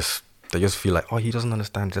 or they just feel like, oh, he doesn't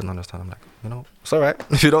understand. I'm like, it's all right.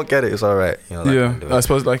 If you don't get it, it's all right. I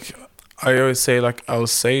suppose like I always say, like I'll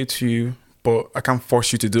say it to you, but I can't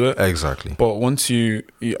force you to do it. Exactly. But once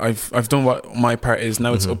I've done what my part is.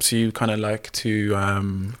 Now it's up to you, kind of like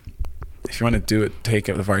to if you want to do it, take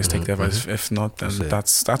advice, take the advice. If not, then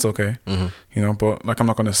that's okay. But like I'm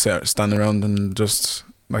not gonna stand around and just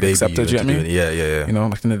like accept it. Do you get me? Yeah. Like in the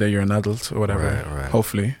end of the day, you're an adult or whatever. Right.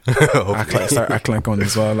 Hopefully. Start acting like one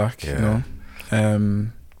as well. Like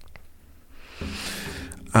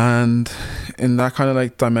and in that kind of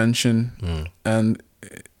like dimension, and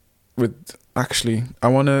with actually, I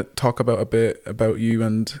want to talk about a bit about you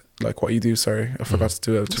and like what you do. Sorry, I forgot to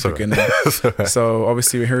do it at the beginning. So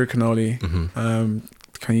obviously we're here at Kenoly.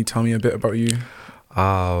 Can you tell me a bit about you?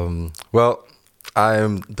 Well,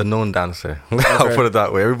 I'm the known dancer. I'll put it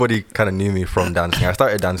that way. Everybody kind of knew me from dancing. I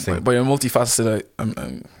started dancing, but you're multifaceted.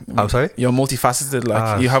 I'm sorry. You're multifaceted.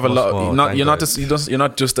 Like you have a lot. You're not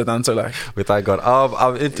just a dancer. Like with thank God,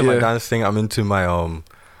 I'm into my dancing. I'm into my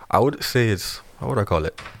I would say it's, what would I call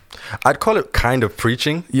it? I'd call it kind of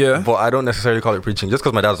preaching. But I don't necessarily call it preaching just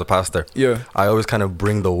because my dad's a pastor. I always kind of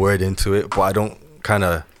bring the word into it, but I don't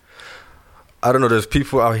know. There's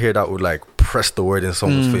people out here that would like press the word in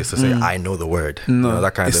someone's face to say, I know the word.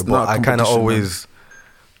 That kind of. But I kind of always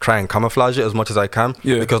try and camouflage it as much as I can,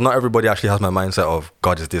 because not everybody actually has my mindset of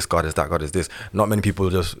God is this, God is that, God is this. Not many people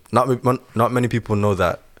know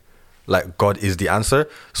that like God is the answer,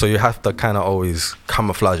 so you have to kind of always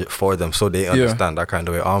camouflage it for them so they understand that kind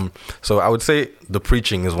of way. So I would say the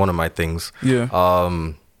preaching is one of my things. Yeah.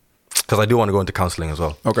 Because I do want to go into counseling as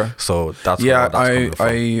well. Okay. So that's yeah. where that's coming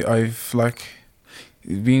from. I've like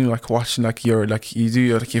been like watching like your like you do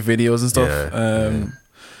your videos and stuff. I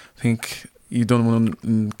think you done one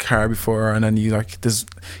in car before, and then you like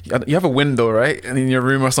you have a window, right, and in your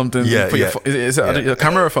room or something. Yeah, you put is it a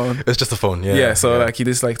camera or phone? It's just a phone. So like you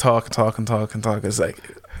just like talk. It's like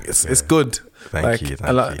it's good. Thank you.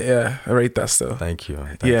 Yeah, I rate that still. Thank you.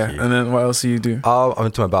 And then what else do you do? I'm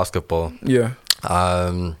into my basketball. Yeah.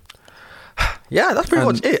 Yeah, that's pretty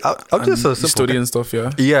much it. I'm just a simple studying stuff.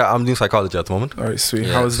 Yeah, I'm doing psychology at the moment. All right, sweet.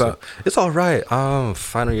 Yeah, how is that? It's all right.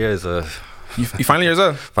 Final year is a. You final year as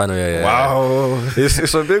well? Final year, yeah. Wow.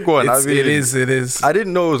 It's a big one. It is. I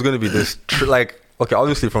didn't know it was going to be this. Okay,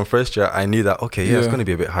 obviously from first year, I knew that, it's going to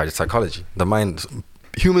be a bit hard. It's psychology. The mind,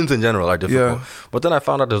 humans in general are difficult. Yeah. But then I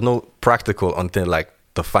found out there's no practical until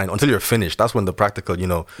until you're finished. That's when the practical,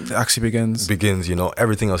 it actually begins.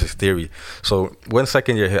 Everything else is theory. So when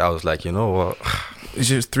second year hit, I was like, you know what?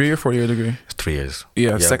 Is it 3 or 4 year degree? It's 3 years.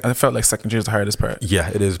 Yeah. I felt like second year is the hardest part. Yeah,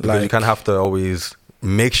 it is. Because you kind of have to always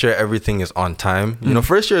make sure everything is on time.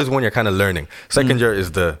 First year is when you're kind of learning. Second year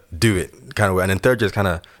is the do it kind of way, and then third year is kind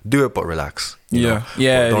of do it but relax. Don't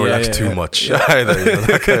relax too much either.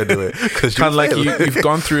 That kind of do it, because kind of like you've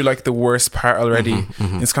gone through like the worst part already.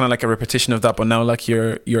 It's kind of like a repetition of that, but now like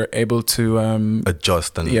you're able to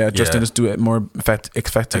adjust and and just do it more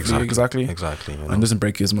effectively. Exactly. And it doesn't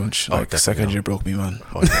break you as much. Like the second year broke me, man.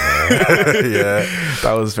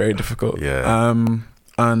 That was very difficult.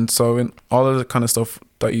 And so in all of the kind of stuff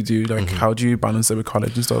that you do, like how do you balance it with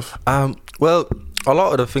college and stuff? Well, a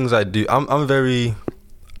lot of the things I do, I'm very,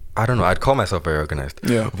 I don't know, I'd call myself very organized.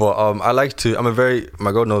 Yeah. But my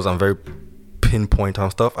God knows I'm very pinpoint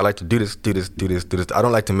on stuff. I like to do this. I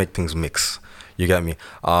don't like to make things mix. You get me?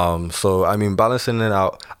 So I mean, balancing it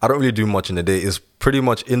out, I don't really do much in the day. It's pretty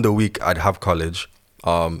much in the week I'd have college.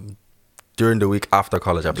 During the week after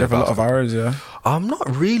college, I play basketball. You have a lot of hours, yeah?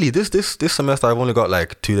 Not really. This semester, I've only got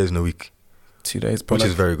like 2 days in a week. 2 days? Which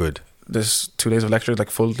is very good. There's 2 days of lectures, like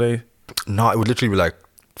full day? No, it would literally be like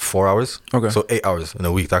 4 hours. Okay. So 8 hours in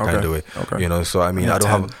a week, that kind of way. Okay. So I mean, I don't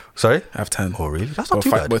 10. have... Sorry? I have 10. Oh, really? That's not too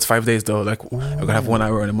bad. But it's 5 days though. Like, I'm going to have 1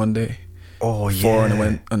 hour on a Monday. Oh, yeah. 4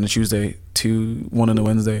 on a Tuesday, 1 on a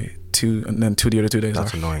Wednesday, 2, and then 2 the other 2 days.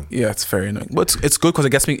 That's annoying. Yeah, it's very annoying. But it's good because it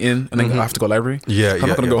gets me in, and then I have to go library. Yeah, I'm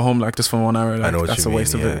not going to go home like just for 1 hour. Like, I know what that's you a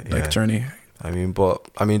waste mean. of it, journey. I mean,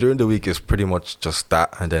 during the week is pretty much just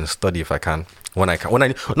that, and then study if I can. When I can,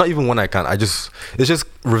 not even when I can. it's just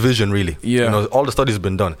revision really. Yeah. All the study's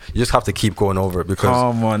been done. You just have to keep going over it because.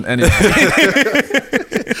 Come on, anyway.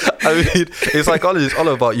 I mean, in psychology, it's all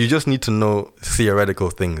about you just need to know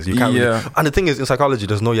theoretical things. You can't really, and the thing is, in psychology,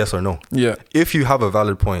 there's no yes or no. Yeah. If you have a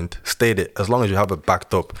valid point, state it. As long as you have it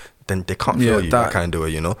backed up, then they can't fail you. That kind of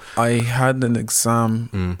way, I had an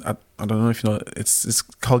exam. I don't know if you know. It's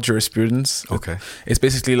called jurisprudence. Okay. It's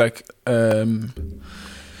basically like to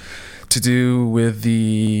do with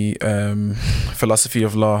the philosophy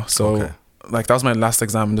of law. So like that was my last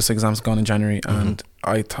exam. This exam's gone in January, and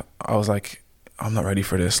I was like, I'm not ready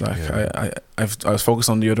for this. Like I was focused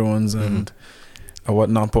on the other ones and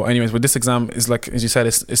whatnot. But anyways, with this exam, is like as you said,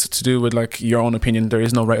 it's to do with like your own opinion. There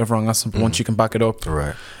is no right or wrong answer, but once you can back it up.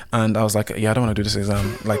 Right. And I was like, I don't want to do this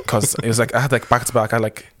exam, like because it was like I had like back to back. I had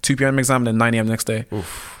like 2 p.m. exam, then 9 a.m. next day.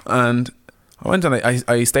 Oof. And I went and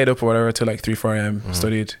I stayed up or whatever till like 3-4 a.m.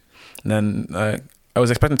 Studied. And then I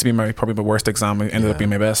was expecting to be probably my worst exam. It ended up being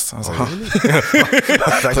my best. I was like,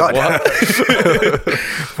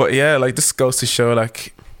 but yeah, like this goes to show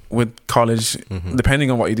like with college, depending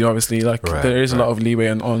on what you do, obviously, like there is a lot of leeway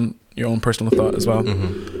on your own personal thought as well.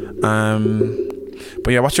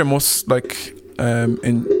 But yeah, what's your most like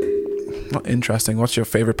not interesting? What's your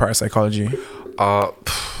favorite part of psychology?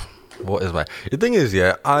 What is the thing is,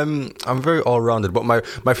 I'm very all-rounded, but my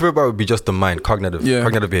favorite part would be just the mind, cognitive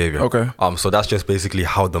behavior. Okay. So that's just basically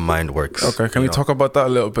how the mind works. Okay, can we talk about that a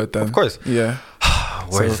little bit then? Of course. Yeah.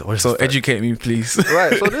 So educate me, please.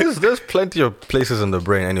 Right. So there's plenty of places in the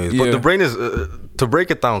brain, anyways. But the brain is to break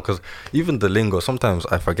it down, because even the lingo, sometimes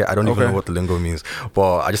I forget. I don't even know what the lingo means,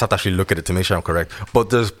 but I just have to actually look at it to make sure I'm correct. But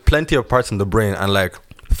there's plenty of parts in the brain, and like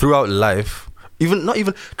throughout life, not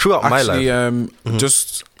even throughout my life.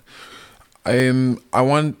 Just. I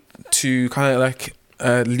want to kind of like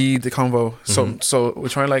lead the convo. So we're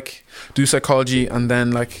trying to like do psychology and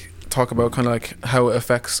then like talk about kind of like how it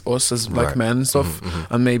affects us as like men and stuff,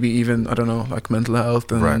 and maybe even I don't know like mental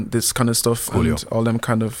health and this kind of stuff and all them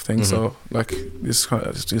kind of things. So like this kind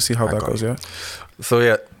of, you see how that goes, yeah.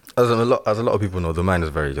 So as a lot of people know, the mind is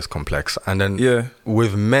very just complex, and then Yeah.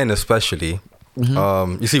 with men especially,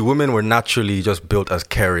 you see, women were naturally just built as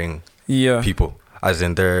caring Yeah. people, as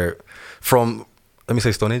in they're from, let me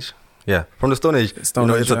say, Stone Age. Yeah, from the Stone Age. Stone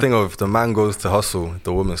Age, it's a thing of the man goes to hustle,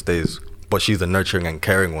 the woman stays, but she's the nurturing and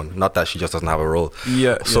caring one. Not that she just doesn't have a role.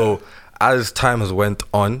 Yeah. So as time has went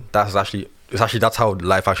on, that's how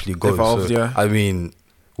life actually goes. Evolved, So, yeah. I mean,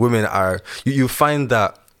 women are. You find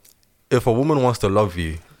that if a woman wants to love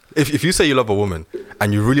you, if you say you love a woman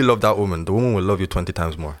and you really love that woman, the woman will love you 20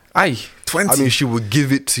 times more. Aye, 20. I mean, she will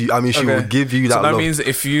give it to you. I mean, she will give you that So that love. means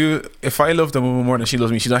if I love the woman more than she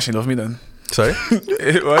loves me, she'd actually love me then. Sorry?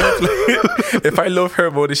 If I love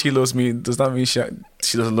her more than she loves me, does that mean she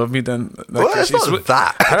doesn't love me then? Like, Well, it's not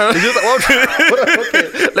that. It's just,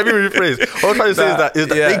 okay, let me rephrase. What I'm trying to say is that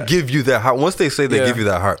they give you their heart. Once they say they give you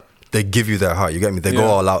their heart, they give you their heart. You get me? They go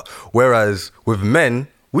all out. Whereas with men,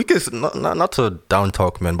 we can not to down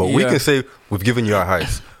talk men, but we can say we've given you our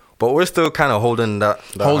hearts. But we're still kind of holding that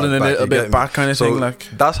holding back, it a bit back, kind of thing. Like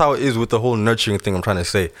that's how it is with the whole nurturing thing. I'm trying to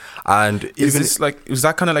say, and is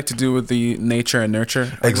that kind of like to do with the nature and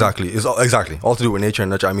nurture? Exactly, it's exactly all to do with nature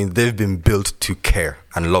and nurture. I mean, they've been built to care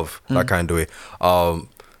and love that kind of way.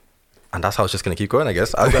 And that's how it's just gonna keep going, I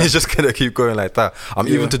guess. I mean, it's just gonna keep going like that.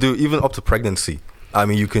 Even up to pregnancy. I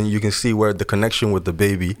mean, you can see where the connection with the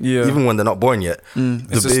baby, even when they're not born yet,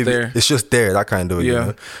 it's just there. It's just there, that kind of way. Yeah, you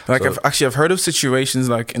know? like I've heard of situations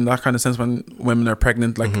like in that kind of sense when women are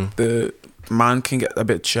pregnant, like the man can get a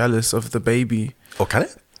bit jealous of the baby. Oh, can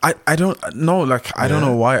it? I don't know, like I don't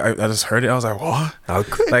know why. I just heard it. I was like, what?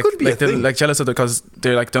 It could be they're like jealous of it because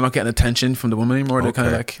they're not getting attention from the woman anymore. They're kind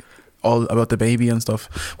of like all about the baby and stuff,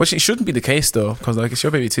 which it shouldn't be the case though, because like it's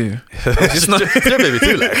your baby too. It's your baby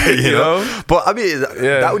too, like, you know. But I mean,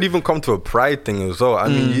 that would even come to a pride thing as well. I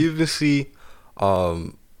mean, you even see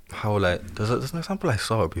how like there's an example I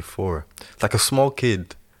saw it before. It's like a small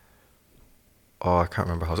kid. Oh, I can't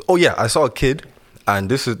remember how. Oh yeah, I saw a kid, and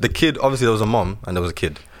this is the kid. Obviously, there was a mom and there was a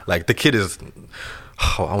kid. Like the kid is.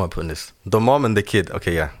 How am I putting this? The mom and the kid.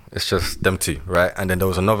 Okay, yeah, it's just them two, right? And then there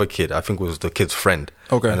was another kid. I think it was the kid's friend.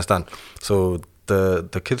 Okay, you understand? So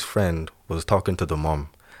the kid's friend was talking to the mom,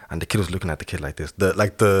 and the kid was looking at the kid like this.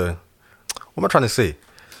 What am I trying to say?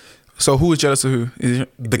 So who was jealous of who?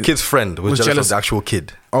 The kid's friend was jealous of the actual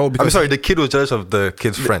kid. Oh, because I'm sorry, the kid was jealous of the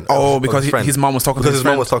kid's friend. Oh, because his mom was talking to his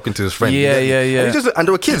friend. Mom was talking to his friend. Yeah. And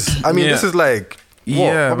they were kids. I mean, this is like.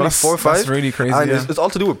 Probably 4 or 5. That's really crazy. And it's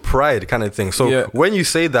all to do with pride kind of thing. So when you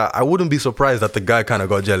say that, I wouldn't be surprised that the guy kind of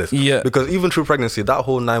got jealous. Yeah. Because even through pregnancy, that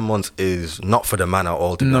whole 9 months is not for the man at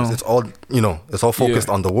all. It's all, it's all focused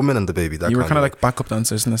on the woman and the baby. You were kind of like backup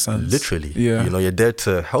dancers in a sense. Literally. Yeah. You're there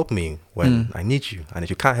to help me when I need you. And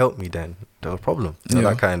if you can't help me, then there's a problem.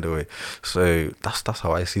 That kind of way. So that's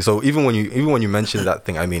how I see. So even when you mention that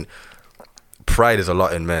thing, I mean, pride is a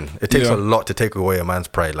lot in men. It takes a lot to take away a man's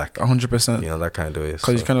pride, like 100%. That kind of way.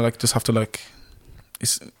 Because you kind of like just have to like,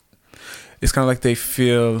 it's kind of like they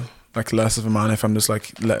feel like less of a man if I'm just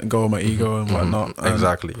like letting go of my ego and whatnot.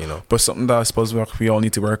 Exactly, But something that I suppose we all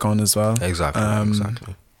need to work on as well.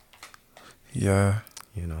 Exactly. Yeah.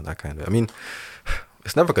 That kind of. I mean,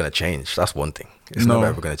 it's never gonna change. That's one thing. It's never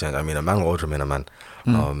ever gonna change. I mean, a man will always remain a man.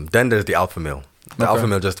 Then there's the alpha male. The alpha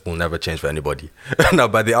male just will never change for anybody. Now,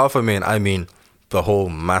 by the alpha male, I mean the whole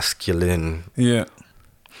masculine. Yeah.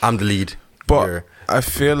 I'm the lead. But I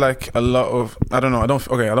feel like a lot of I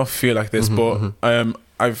don't feel like this, but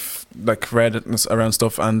I've like read it around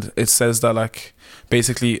stuff, and it says that like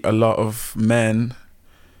basically a lot of men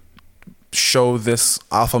show this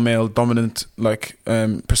alpha male dominant like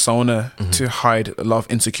persona to hide a lot of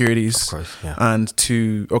insecurities, of course, yeah. And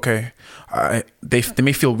to they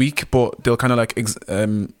may feel weak, but they'll kind of like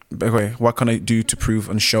what can I do to prove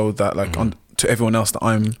and show that like to everyone else that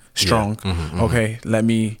I'm strong. Okay, let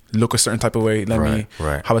me look a certain type of way, let me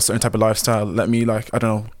have a certain type of lifestyle, let me like I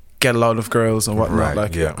don't know, get a lot of girls and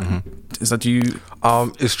whatnot. Is that you?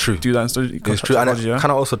 It's true. Do that? It's true, and it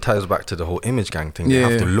kind of also ties back to the whole image gang thing. You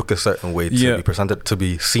have to look a certain way to be presented, to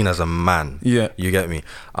be seen as a man. Yeah, you get me.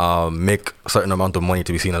 Make a certain amount of money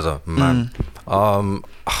to be seen as a man.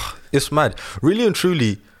 It's mad, really and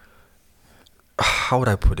truly. How would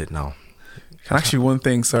I put it now? Actually, one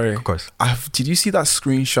thing. Sorry, of course. Did you see that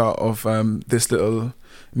screenshot of this little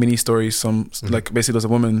mini story? Like basically, there's a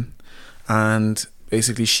woman, and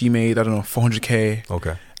basically she made 400k.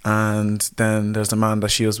 Okay. And then there's the man that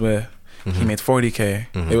she was with. He made 40k.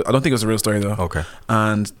 I don't think it was a real story though. Okay.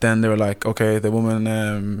 And then they were like, okay, the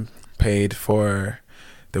woman paid for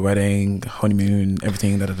the wedding, honeymoon,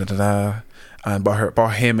 everything, and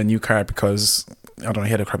bought him a new car because I don't know, he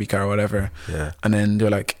had a crappy car or whatever. Yeah. And then they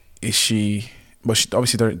were like, is she but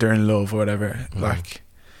obviously they're in love or whatever. Like,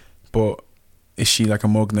 but is she like a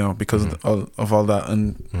mug now because of all that,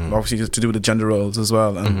 and obviously to do with the gender roles as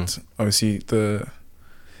well, and obviously I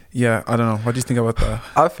don't know. What do you think about that?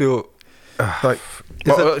 I feel like,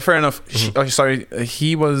 fair enough. His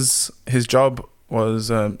job was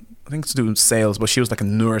I think to do with sales, but she was like a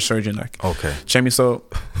neurosurgeon. Like, okay, Jamie. So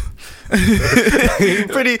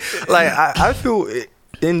pretty like I feel.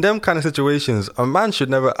 In them kind of situations, a man should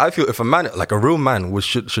never. I feel if a man, like a real man,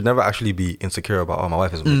 should never actually be insecure about. Oh, my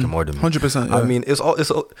wife is making more than me. 100%. Yeah. I mean, it's all.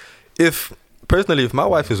 If personally, if my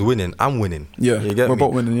wife is winning, I'm winning. Yeah, you get we're me?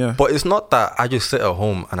 both winning. Yeah, but it's not that I just sit at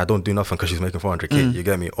home and I don't do nothing because she's making 400k. You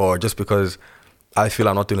get me? Or just because I feel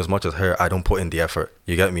I'm not doing as much as her, I don't put in the effort.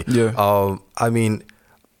 You get me? Yeah. I mean,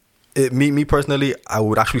 me personally, I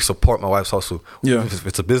would actually support my wife's hustle. Yeah. If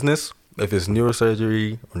it's a business. If it's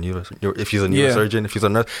neurosurgery, or if she's a neurosurgeon, if she's a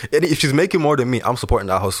nurse, if she's making more than me, I'm supporting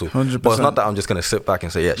that hustle. 100%. But it's not that I'm just gonna sit back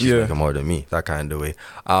and say, yeah, she's making more than me. That kind of way.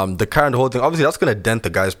 The car and the whole thing, obviously, that's gonna dent the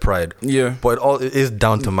guy's pride. Yeah. But it is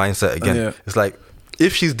down to mindset again. It's like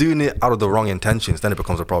if she's doing it out of the wrong intentions, then it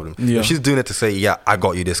becomes a problem. If she's doing it to say, yeah, I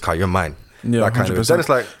got you this car, you're mine. That kind 100%. Of. Then it's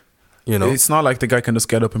like, it's not like the guy can just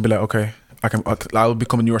get up and be like, okay, I'll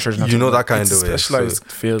become a neurosurgeon. That kind of way. Specialized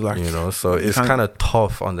field, like, so it's kind of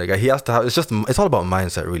tough on the guy. He has to have. It's all about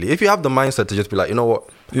mindset, really. If you have the mindset to just be like, you know what,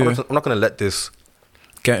 I'm not gonna let this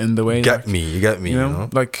get in the way. You get me. You know?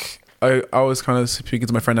 Like I was kind of speaking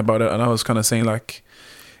to my friend about it, and I was kind of saying like,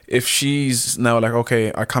 if she's now like,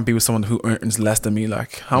 okay, I can't be with someone who earns less than me.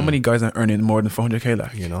 Like, how many guys are earning more than 400k?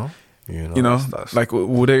 Like, that's like,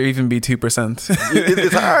 would there even be 2%?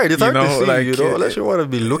 It's hard. It's hard to see, like, unless you want to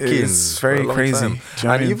be looking. It's very crazy. You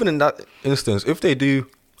know and even in that instance, if they do,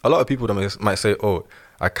 a lot of people might say, "Oh,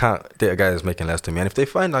 I can't date a guy that's making less than me." And if they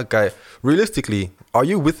find that guy, realistically, are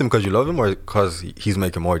you with him because you love him or because he's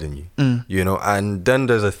making more than you? You know, and then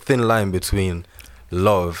there's a thin line between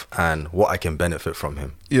love and what I can benefit from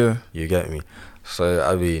him. Yeah, you get me. So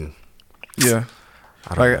I mean, yeah.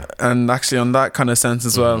 And actually on that kind of sense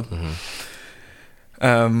as well,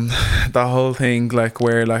 that whole thing, like,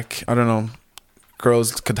 where, like, I don't know,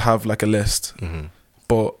 girls could have like a list,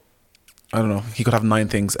 but I don't know, he could have 9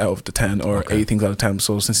 things out of the 10 or 8 things out of 10.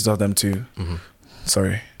 So since he's got them 2,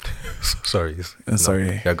 sorry,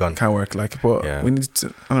 yeah, gone. Can't work. Like, but we need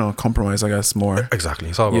to, I don't know, compromise, I guess, more. Exactly.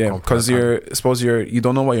 It's all about because you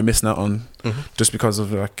don't know what you're missing out on just because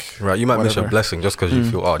of, like, right. You might miss a blessing just because you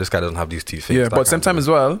feel, oh, this guy doesn't have these 2 things. Yeah, but at the same time as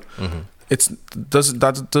well,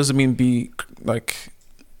 that doesn't mean be like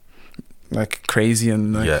crazy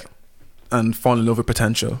and like, and fall in love with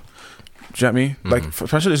potential. Do you get me? Like,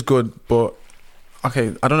 potential is good, but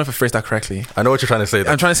okay, I don't know if I phrased that correctly. I know what you're trying to say.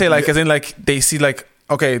 I'm trying to say, like, as in, like, they see, like,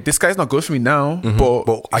 okay, this guy's not good for me now,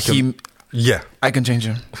 but I can change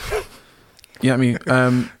him. You know what I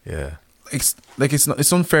mean? It's like,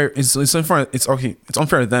 it's unfair. It's unfair. It's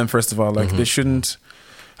unfair to them, first of all. Like, they shouldn't.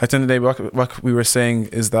 At the end of the day, what we were saying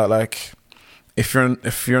is that, like, if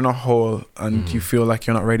you're not whole and you feel like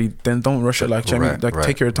you're not ready, then don't rush it. Like,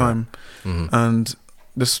 take your time and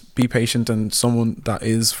just be patient, and someone that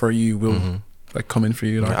is for you will like come in for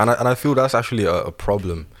you. Like. And I feel that's actually a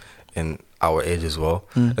problem in our age as well,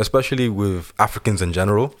 especially with Africans in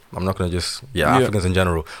general. I'm not gonna just Africans in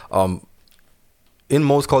general. In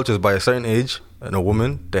most cultures, by a certain age, and a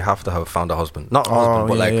woman, they have to have found a husband, not a husband,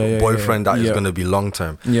 but a boyfriend that is going to be long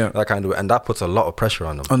term. That kind of, and that puts a lot of pressure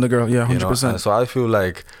on them. On the girl, 100%. So I feel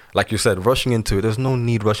like you said, rushing into it, there's no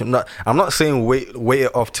need rushing. I'm not saying wait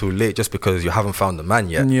it off too late just because you haven't found the man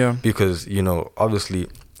yet. Yeah. Because, obviously,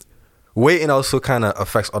 waiting also kind of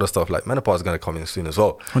affects other stuff. Like menopause is going to come in soon as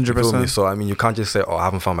well. 100%. So I mean, you can't just say, "Oh, I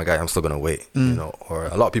haven't found my guy, I'm still going to wait." Or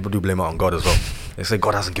a lot of people do blame it on God as well. They say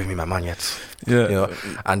God hasn't given me my man yet.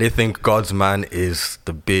 And they think God's man is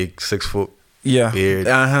the big 6 foot beard.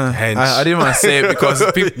 Hench. I didn't want to say it because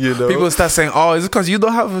people start saying, "Oh, is it because you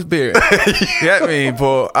don't have a beard?" You get me?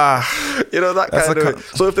 But that kind of.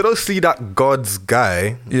 So if they don't see that God's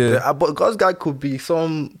guy, but God's guy could be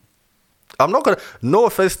some. I'm not gonna. No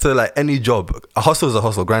offense to like any job. A hustle is a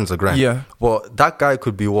hustle. Grind's a grind. Yeah. But that guy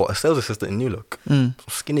could be a sales assistant in New Look.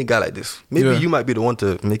 Skinny guy like this. Maybe you might be the one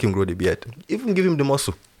to make him grow the beard. Even give him the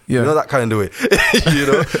muscle. Yeah. That kind of way.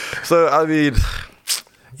 So I mean.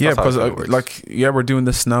 Yeah, because we're doing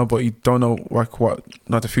this now, but you don't know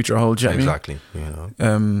what the future holds. Exactly.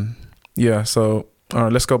 So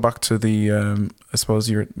let's go back to the. I suppose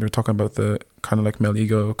we were talking about the kind of like male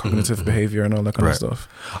ego, cognitive behavior, and all that kind of stuff.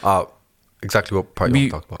 Exactly what part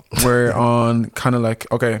you want to talk about. We're on kind of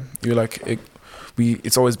like, okay, you're like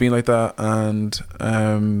it's always been like that, and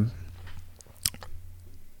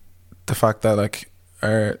the fact that like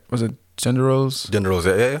was it gender roles. Gender roles,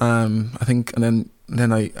 yeah. I think, and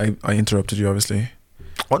then I interrupted you, obviously.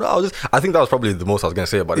 Oh, no, I think that was probably the most I was going to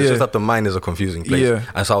say about it. It's just that the mind is a confusing place. Yeah.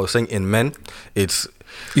 And so I was saying in men, is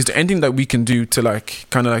there anything that we can do to like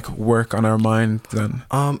kind of like work on our mind then?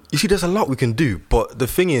 You see, there's a lot we can do, but the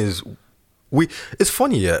thing is, it's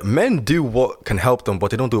funny, yeah. Men do what can help them,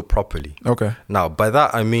 but they don't do it properly. Okay. Now, by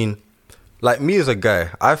that I mean, like me as a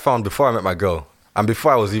guy, I found before I met my girl, and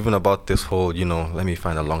before I was even about this whole, let me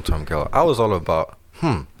find a long-term girl, I was all about,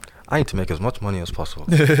 I need to make as much money as possible.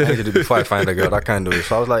 I need to do it before I find a girl, that kind of way.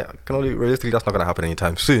 So I was like, realistically, that's not going to happen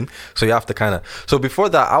anytime soon. So you have to so before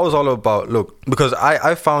that, I was all about, look, because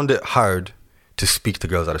I found it hard to speak to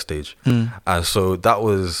girls at a stage. And so that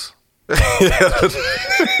was,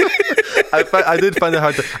 I did find it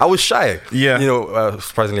hard I was shy. Yeah.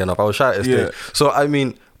 Surprisingly enough, I was shy at a stage. Yeah. So I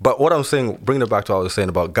mean, but what I'm saying, bringing it back to what I was saying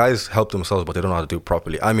about guys help themselves, but they don't know how to do it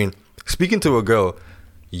properly. I mean, speaking to a girl,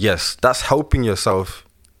 yes, that's helping yourself.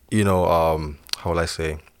 How will I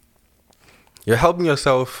say? You're helping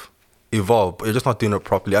yourself evolve, but you're just not doing it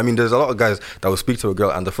properly. I mean, there's a lot of guys that will speak to a girl,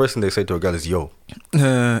 and the first thing they say to a girl is "yo."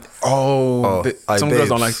 Some girls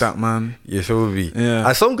don't like that, man. You feel me? Yeah.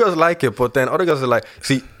 And some girls like it, but then other girls are like,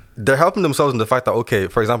 see, they're helping themselves in the fact that, okay,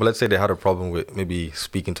 for example, let's say they had a problem with maybe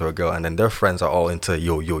speaking to a girl, and then their friends are all into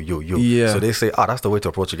yo. Yeah. So they say, that's the way to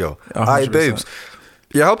approach a girl. 100%. Alright, babes,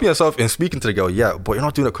 you're helping yourself in speaking to the girl, yeah, but you're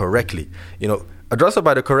not doing it correctly. Address her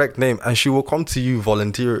by the correct name, and she will come to you or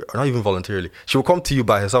not even voluntarily. She will come to you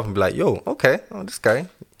by herself and be like, yo, okay, this guy.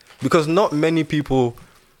 Because not many people.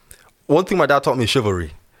 One thing my dad taught me is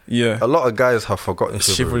chivalry. Yeah. A lot of guys have forgotten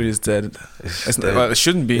chivalry. Chivalry is dead. Dead. Well, it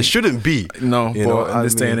shouldn't be. It shouldn't be. No, but in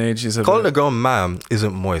this day and age, calling a girl ma'am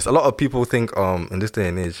isn't moist. A lot of people think in this day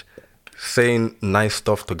and age, saying nice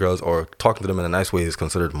stuff to girls or talking to them in a nice way is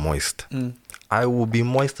considered moist. I will be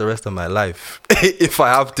moist the rest of my life if I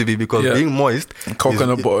have to be, because being moist,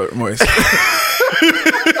 coconut butter moist.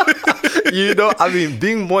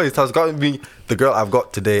 Being moist has gotten me the girl I've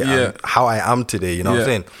got today and how I am today. You know what I'm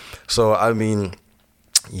saying? So I mean,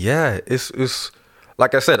 yeah, it's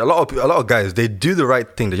like I said, a lot of guys, they do the right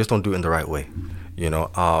thing, they just don't do it in the right way.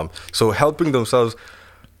 So helping themselves,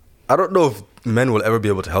 I don't know if men will ever be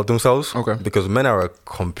able to help themselves. Okay. Because men are a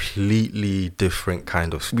completely different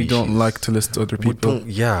kind of species. We don't like to listen to other people.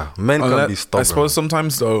 Men can be stubborn. I suppose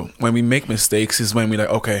sometimes though, when we make mistakes is when we're like,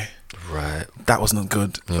 okay, right, that was not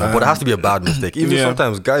good. But it has to be a bad mistake. Even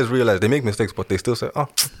sometimes guys realize they make mistakes, but they still say,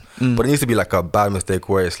 but it needs to be like a bad mistake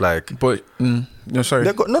where it's like, but no, sorry,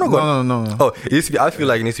 no. Oh, it needs to be. I feel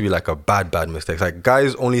like it needs to be like a bad mistake. Like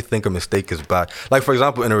guys only think a mistake is bad. Like for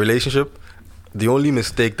example, in a relationship, the only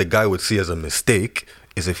mistake the guy would see as a mistake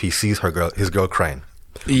is if he sees his girl crying.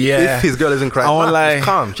 Yeah. If his girl isn't crying, it's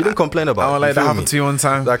calm. She didn't complain about it. I won't lie, that happened to you one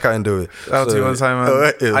time. That can't do it. That happened to you one time,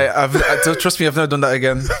 man. Trust me, I've never done that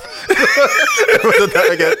again.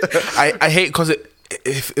 I hate because it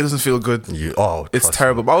doesn't feel good. It's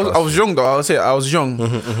terrible. But I was young though. I would say I was young.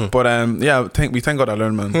 But we thank God I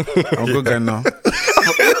learned, man. I'm a good guy now.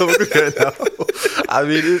 I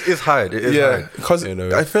mean, it's hard. It is hard. Because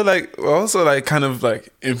I feel like we're also like kind of like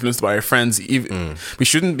influenced by our friends. Even we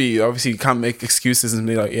shouldn't be. Obviously, you can't make excuses and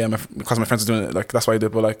be like, because my friends are doing it, like that's why I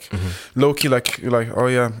did. But like low key, like you're like, oh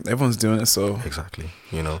yeah, everyone's doing it, so exactly.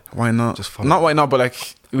 Why not? Just follow. Not why not, but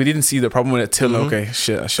like we didn't see the problem with it till okay,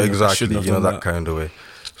 shit, I shouldn't have done that kind of way.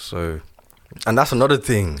 So, and that's another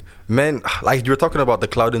thing. Men, like you were talking about the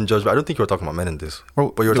clouding judgment. I don't think you were talking about men in this,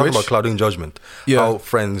 but you were talking about clouding judgment. Yeah. How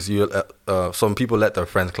friends, some people let their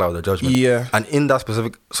friends cloud their judgment. Yeah. And in that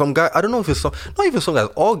specific, some guy, I don't know if it's not even some guys.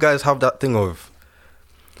 All guys have that thing of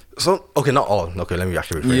not all. Okay, let me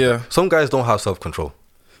actually rephrase. Yeah. Some guys don't have self-control,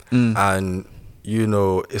 and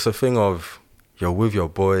it's a thing of you're with your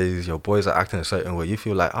boys are acting a certain way. You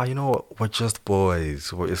feel like, you know what, we're just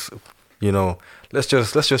boys. Let's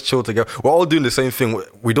just chill together. We're all doing the same thing.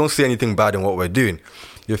 We don't see anything bad in what we're doing.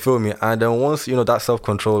 You feel me? And then once, that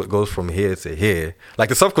self-control goes from here to here. Like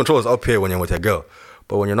the self-control is up here when you're with your girl.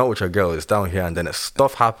 But when you're not with your girl, it's down here. And then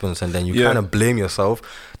stuff happens and then you kind of blame yourself.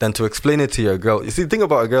 Then to explain it to your girl. You see, the thing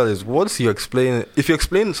about a girl is if you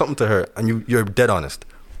explain something to her and you're dead honest,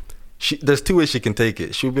 there's two ways she can take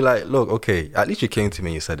it. She'll be like, look, okay, at least you came to me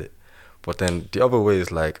and you said it. But then the other way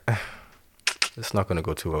is like, it's not going to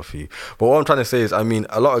go too well for you. But what I'm trying to say is, I mean,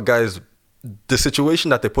 a lot of guys, the situation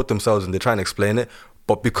that they put themselves in, they try and explain it.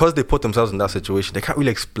 But because they put themselves in that situation, they can't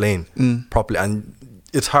really explain properly. And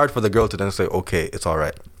it's hard for the girl to then say, okay, it's all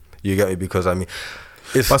right. You get me? Because, I mean,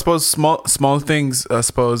 I suppose small things, I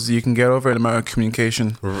suppose you can get over in a matter of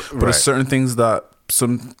communication. But there's certain things that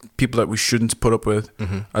some people that we shouldn't put up with.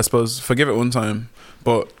 I suppose forgive it one time,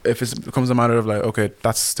 but if it becomes a matter of like, okay,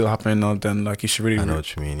 that's still happening now, then like you should really. I know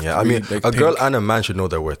what you mean. Yeah, I really, mean, like, a girl and a man should know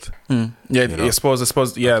their worth. Yeah, You know? I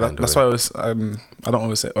suppose. Yeah, that's why I was. I don't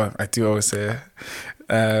always say. Well, I do always say,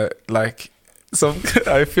 like, so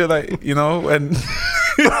I feel like, you know, when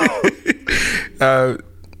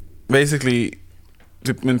basically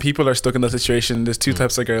when people are stuck in that situation, there's two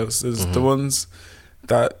types of girls. There's the ones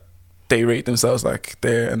that they rate themselves like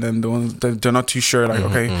there, and then the ones that they're not too sure, like,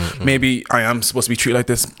 okay, maybe I am supposed to be treated like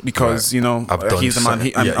this because, you know, he's the man.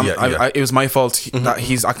 It was my fault that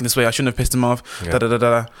he's acting this way. I shouldn't have pissed him off. Da da da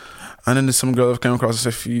da. And then there's some girl I've come across.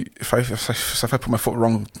 If I put my foot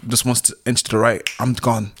wrong, just once inch to the right, I'm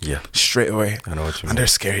gone. Yeah, straight away. I know what you mean. And they're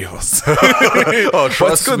scary hoes. Oh,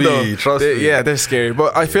 trust me. Trust me. Yeah, they're scary.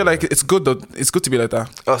 But I feel like it's good though. It's good to be like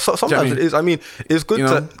that. Sometimes it is. I mean, it's good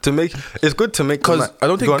to make. It's good to make. Because I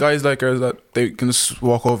don't think guys like girls that they can just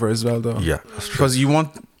walk over as well though. Yeah, that's true. Because you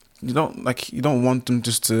don't want them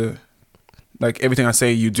just to. Like everything I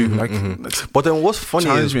say, you do. But then what's funny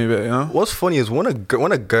challenge me a bit, you know? What's funny is when a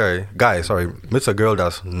guy meets a girl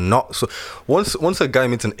that's not so. Once a guy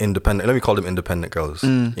meets an independent, let me call them independent girls.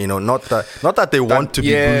 You know, not that they want to be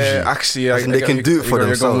bougie. Actually, they can do it for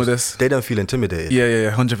themselves. They don't feel intimidated.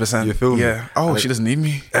 Yeah, 100%. You feel me? Yeah. Oh, she doesn't need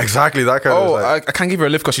me. Exactly that kind of. Oh, I can't give her a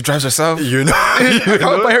lift because she drives herself. You know,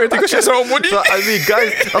 I'll buy her everything because she has her own money. So, I mean,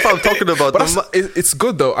 guys, that's what I'm talking about. But it's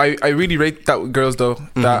good though. I really rate that girls though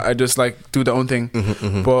that I just like do their own thing.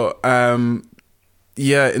 But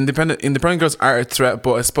yeah, independent girls are a threat.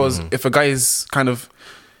 But I suppose if a guy is kind of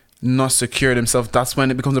not secured himself, that's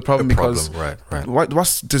when it becomes a problem. Because right.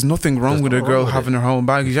 There's nothing wrong with a girl having her own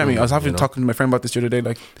bag. You get me? I was talking to my friend about this the other day.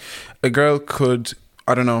 Like, a girl could,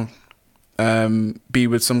 I don't know, be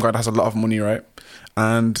with some guy that has a lot of money, right?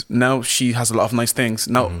 And now she has a lot of nice things.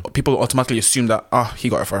 Now people automatically assume that he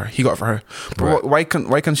got it for her. But why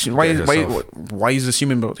is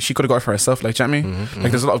assuming? But she could have got it for herself. Like, do you know what I mean?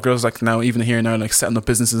 Like, there's a lot of girls like now, even here now, like setting up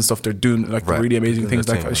businesses and stuff. They're doing like really amazing things.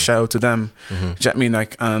 Like, a shout out to them. Do you know what I mean?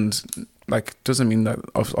 Like, and like doesn't mean that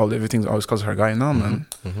everything's always because of her guy. No, man.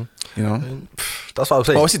 You know, that's what I'm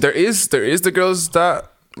saying. Obviously, there is the girls that.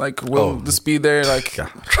 Like, will just be there, like,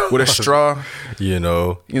 with a straw. You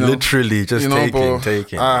know, literally just taking. You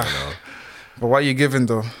know. But why are you giving,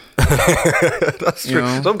 though? That's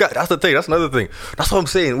true. Some guys, that's the thing. That's another thing. That's what I'm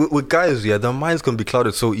saying. With guys, their minds can be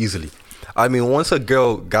clouded so easily. I mean, once a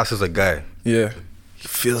girl gasses a guy, he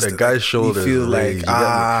feels the guy's shoulders. He feels like,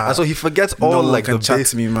 and so he forgets all like the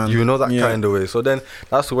base, me, man. You know, that kind of way. So then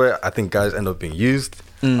that's where I think guys end up being used.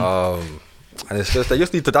 And it's just, they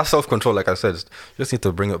just need to, that self-control, like I said, you just need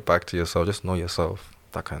to bring it back to yourself. Just know yourself,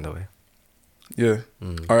 that kind of way. Yeah.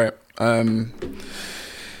 All right.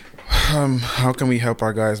 How can we help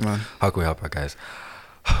our guys, man? How can we help our guys?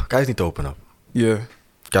 Guys need to open up. Yeah.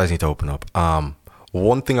 Guys need to open up.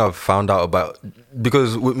 One thing I've found out about,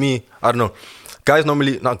 because with me, I don't know, guys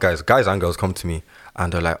normally, guys and girls come to me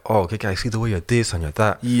and they're like, oh, okay, I see the way you're this and you're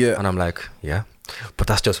that. Yeah. And I'm like, yeah. But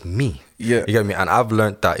that's just me. Yeah, you get me. And I've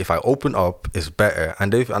learned that if I open up, it's better.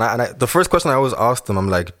 And the first question I always ask them, I'm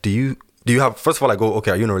like, do you have? First of all, I go,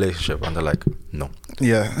 okay, are you in a relationship? And they're like, no.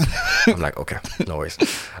 Yeah. I'm like, okay, no worries.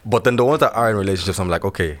 But then the ones that are in relationships, I'm like,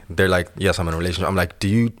 okay, they're like, yes, I'm in a relationship. I'm like, do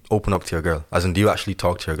you open up to your girl? As in, do you actually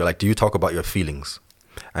talk to your girl? Like, do you talk about your feelings?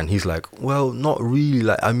 And he's like, well, not really.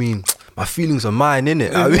 Like, I mean, my feelings are mine,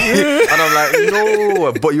 innit? I mean, and I'm like,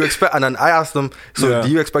 no, but you expect, and then I asked them, so do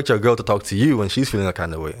you expect your girl to talk to you when she's feeling that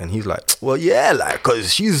kind of way? And he's like, well, yeah, like,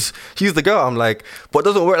 cause she's the girl. I'm like, but it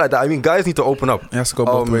doesn't work like that. I mean, guys need to open up. It has to go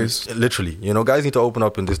both ways. Literally, guys need to open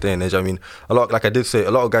up in this day and age. I mean, like I did say,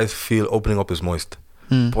 a lot of guys feel opening up is moist,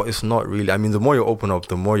 but it's not really. I mean, the more you open up,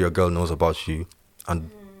 the more your girl knows about you, and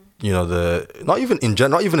not even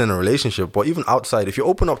in a relationship, but even outside, if you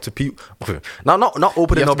open up to people, not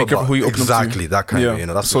opening up about who you open exactly up to. That kind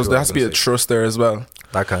of, that's so there has to be a trust there as well.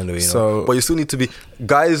 That kind of, So, but you still need to be,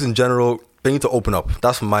 guys in general, they need to open up.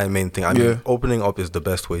 That's my main thing. I mean, opening up is the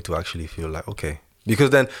best way to actually feel like, okay,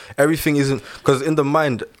 because then everything isn't, because in the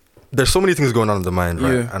mind, there's so many things going on in the mind,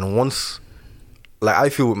 right? And once, like I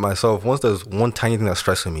feel with myself, once there's one tiny thing that's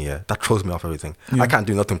stressing me, that throws me off everything. I can't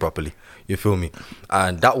do nothing properly. You feel me?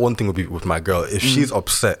 And that one thing would be with my girl. If she's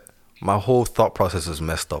upset, my whole thought process is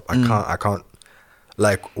messed up. I can't.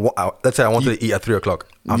 Like, let's say I wanted to eat at 3:00.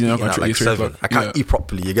 I'm eating at like 7. I can't eat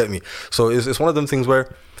properly. You get me? So it's one of them things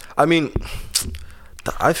where, I mean,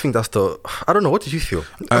 I think that's I don't know. What did you feel?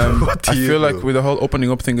 I feel like with the whole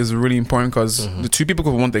opening up thing is really important because the two people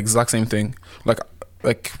could want the exact same thing.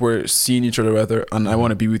 Like we're seeing each other rather, and I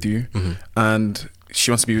want to be with you, and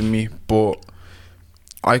she wants to be with me, but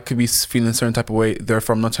I could be feeling a certain type of way,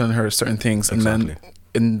 therefore I'm not telling her certain things. And then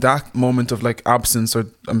in that moment of like absence or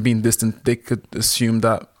I'm being distant, they could assume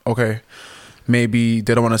that, okay, maybe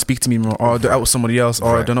they don't want to speak to me anymore, or they're out with somebody else,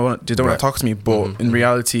 or they don't want to talk to me. But in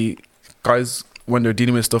reality, guys, when they're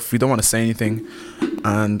dealing with stuff, we don't want to say anything.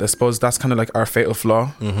 And I suppose that's kind of like our fatal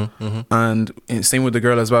flaw. And same with the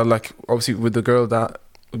girl as well. Like obviously with the girl that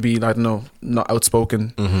would be, I don't know, not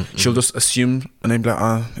outspoken, she'll just assume and then be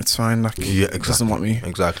like, it's fine, like doesn't want me.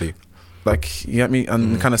 Exactly. Like, you get me?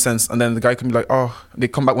 And kind of sense. And then the guy can be like, they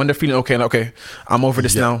come back when they're feeling okay, like, okay, I'm over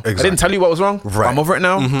this now. Exactly. I didn't tell you what was wrong. I'm over it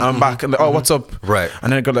now. I'm back. And like, what's up? Right.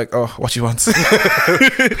 And then I go like, what you want?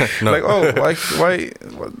 Like, why?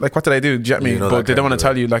 Like, what did I do? Do you get me? But they don't want to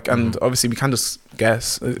tell you. Like, and obviously we can't just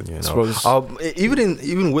guess. I suppose.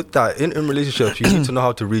 Even with that, in relationships, you need to know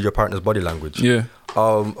how to read your partner's body language. Yeah. A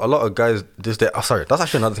lot of guys this day. Sorry, that's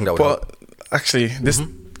actually another thing that would help. Actually, this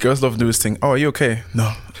girls love to do this thing. Oh, are you okay?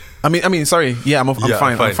 No. I mean, sorry. Yeah, I'm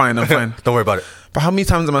fine. I'm fine. Don't worry about it. But how many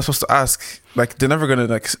times am I supposed to ask? Like, they're never gonna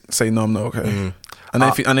like say no, I'm not okay.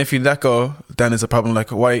 And if you let go, then it's a problem.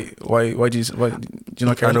 Like, why do you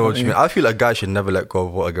not care? I know what you mean. I feel like guys should never let go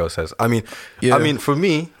of what a girl says. I mean, for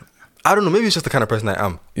me, I don't know. Maybe it's just the kind of person I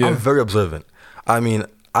am. Yeah. I'm very observant. I mean,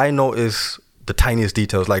 I notice the tiniest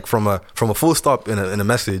details, like from a full stop in a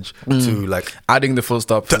message to like adding the full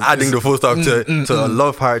stop to a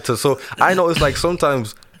love heart. So I notice like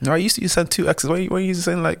sometimes. No, you send 2 X's. Why are you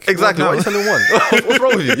saying like... Exactly, why are you sending 1? What's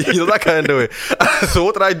wrong with you? You know, that kind of way. So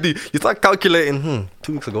what did I do? You start calculating,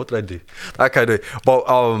 2 weeks ago, what did I do? That kind of way. But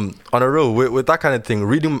on a real, with that kind of thing,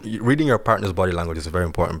 reading your partner's body language is very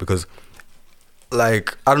important because,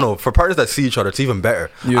 like, I don't know, for partners that see each other, it's even better.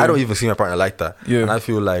 I don't even see my partner like that. Yeah. And I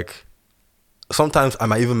feel like sometimes I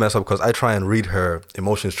might even mess up because I try and read her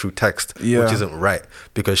emotions through text, which isn't right,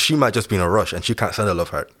 because she might just be in a rush and she can't send a love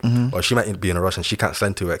heart, or she might be in a rush and she can't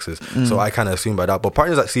send 2 X's. So I kind of assume by that. But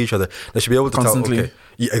partners that see each other, they should be able to constantly.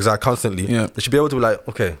 tell, okay, constantly. Yeah. They should be able to be like,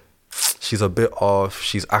 okay, she's a bit off,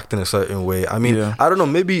 she's acting a certain way. I mean, I don't know,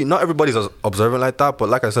 maybe not everybody's as observant like that, but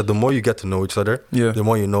like I said, the more you get to know each other, the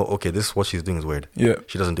more you know, okay, this is what she's doing is weird. Yeah.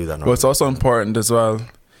 She doesn't do that normally. But it's also important as well.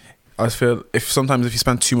 I feel sometimes if you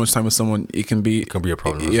spend too much time with someone, it can be a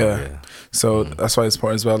problem. So that's why it's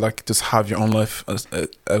important as well. Like, just have your own life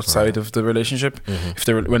outside of the relationship. If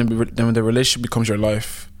when the relationship becomes your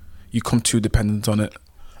life, you come too dependent on it.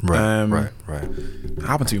 Right. It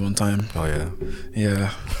happened to me one time. Oh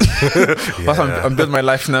yeah. Plus, I'm building my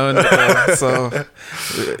life now, so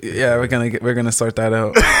yeah, we're gonna sort that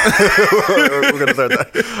out. We're gonna start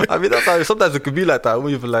that. I mean, that's how sometimes it could be like that. I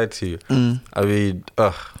won't even lie to you. I mean,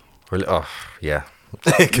 really, yeah,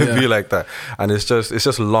 it can be like that, and it's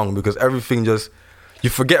just long because everything you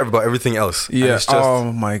forget about everything else. Yeah.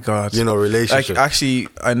 Oh my god. Relationship. Like, actually,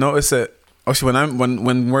 I notice it. Actually,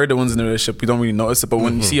 when we're the ones in the relationship, we don't really notice it. But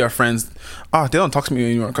when you see our friends, they don't talk to me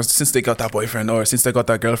anymore because since they got that boyfriend or since they got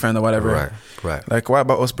that girlfriend or whatever. Right. Like, what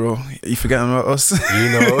about us, bro? You forgetting about us?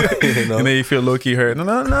 And then you feel low key hurt.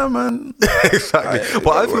 No, man. Exactly.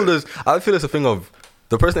 But I feel there's a thing of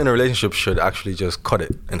the person in a relationship should actually just cut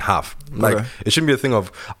it in half. Like, it shouldn't be a thing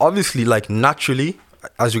of, obviously, like, naturally,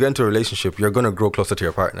 as you get into a relationship, you're going to grow closer to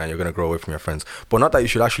your partner and you're going to grow away from your friends. But not that you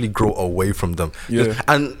should actually grow away from them. Yeah.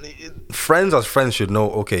 And friends as friends should know,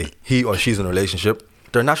 okay, he or she's in a relationship.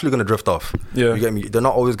 They're naturally going to drift off. Yeah. You get me? They're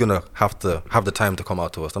not always going to have the time to come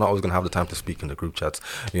out to us. They're not always going to have the time to speak in the group chats.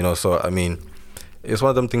 So, I mean, it's one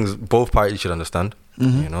of them things both parties should understand.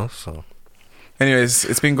 So... Anyways,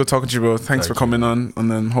 it's been good talking to you, bro. Thanks for coming on, and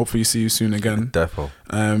then hopefully see you soon again. Defo.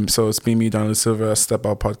 So it's been me, Donald Silva, Step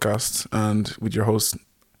Out Podcast, and with your host,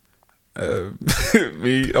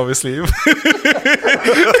 me, obviously.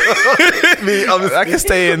 I can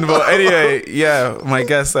stay in, but anyway, my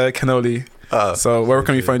guest, Kenoly. So where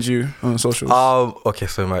can we find you on socials? Okay,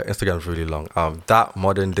 so my Instagram is really long. That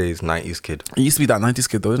modern days 90s kid. It used to be that 90s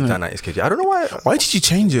kid though, isn't it? That 90s kid. Yeah, I don't know why. Why did you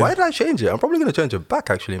change it? Why did I change it? I'm probably gonna change it back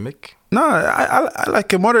actually, Mick. No, I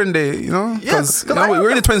like a modern day, because we're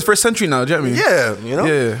in the 21st century now. Do you know what I mean? Yeah,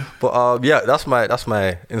 Yeah. But that's my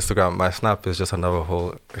Instagram. My Snap is just another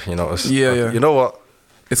whole. You know what?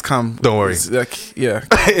 It's calm. Don't worry. It's like,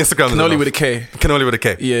 Instagram. Kenoly with a K. Kenoly with a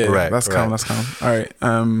K. Yeah. Right. That's calm. That's calm. All right.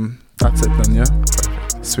 That's it then. Yeah.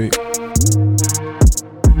 Sweet.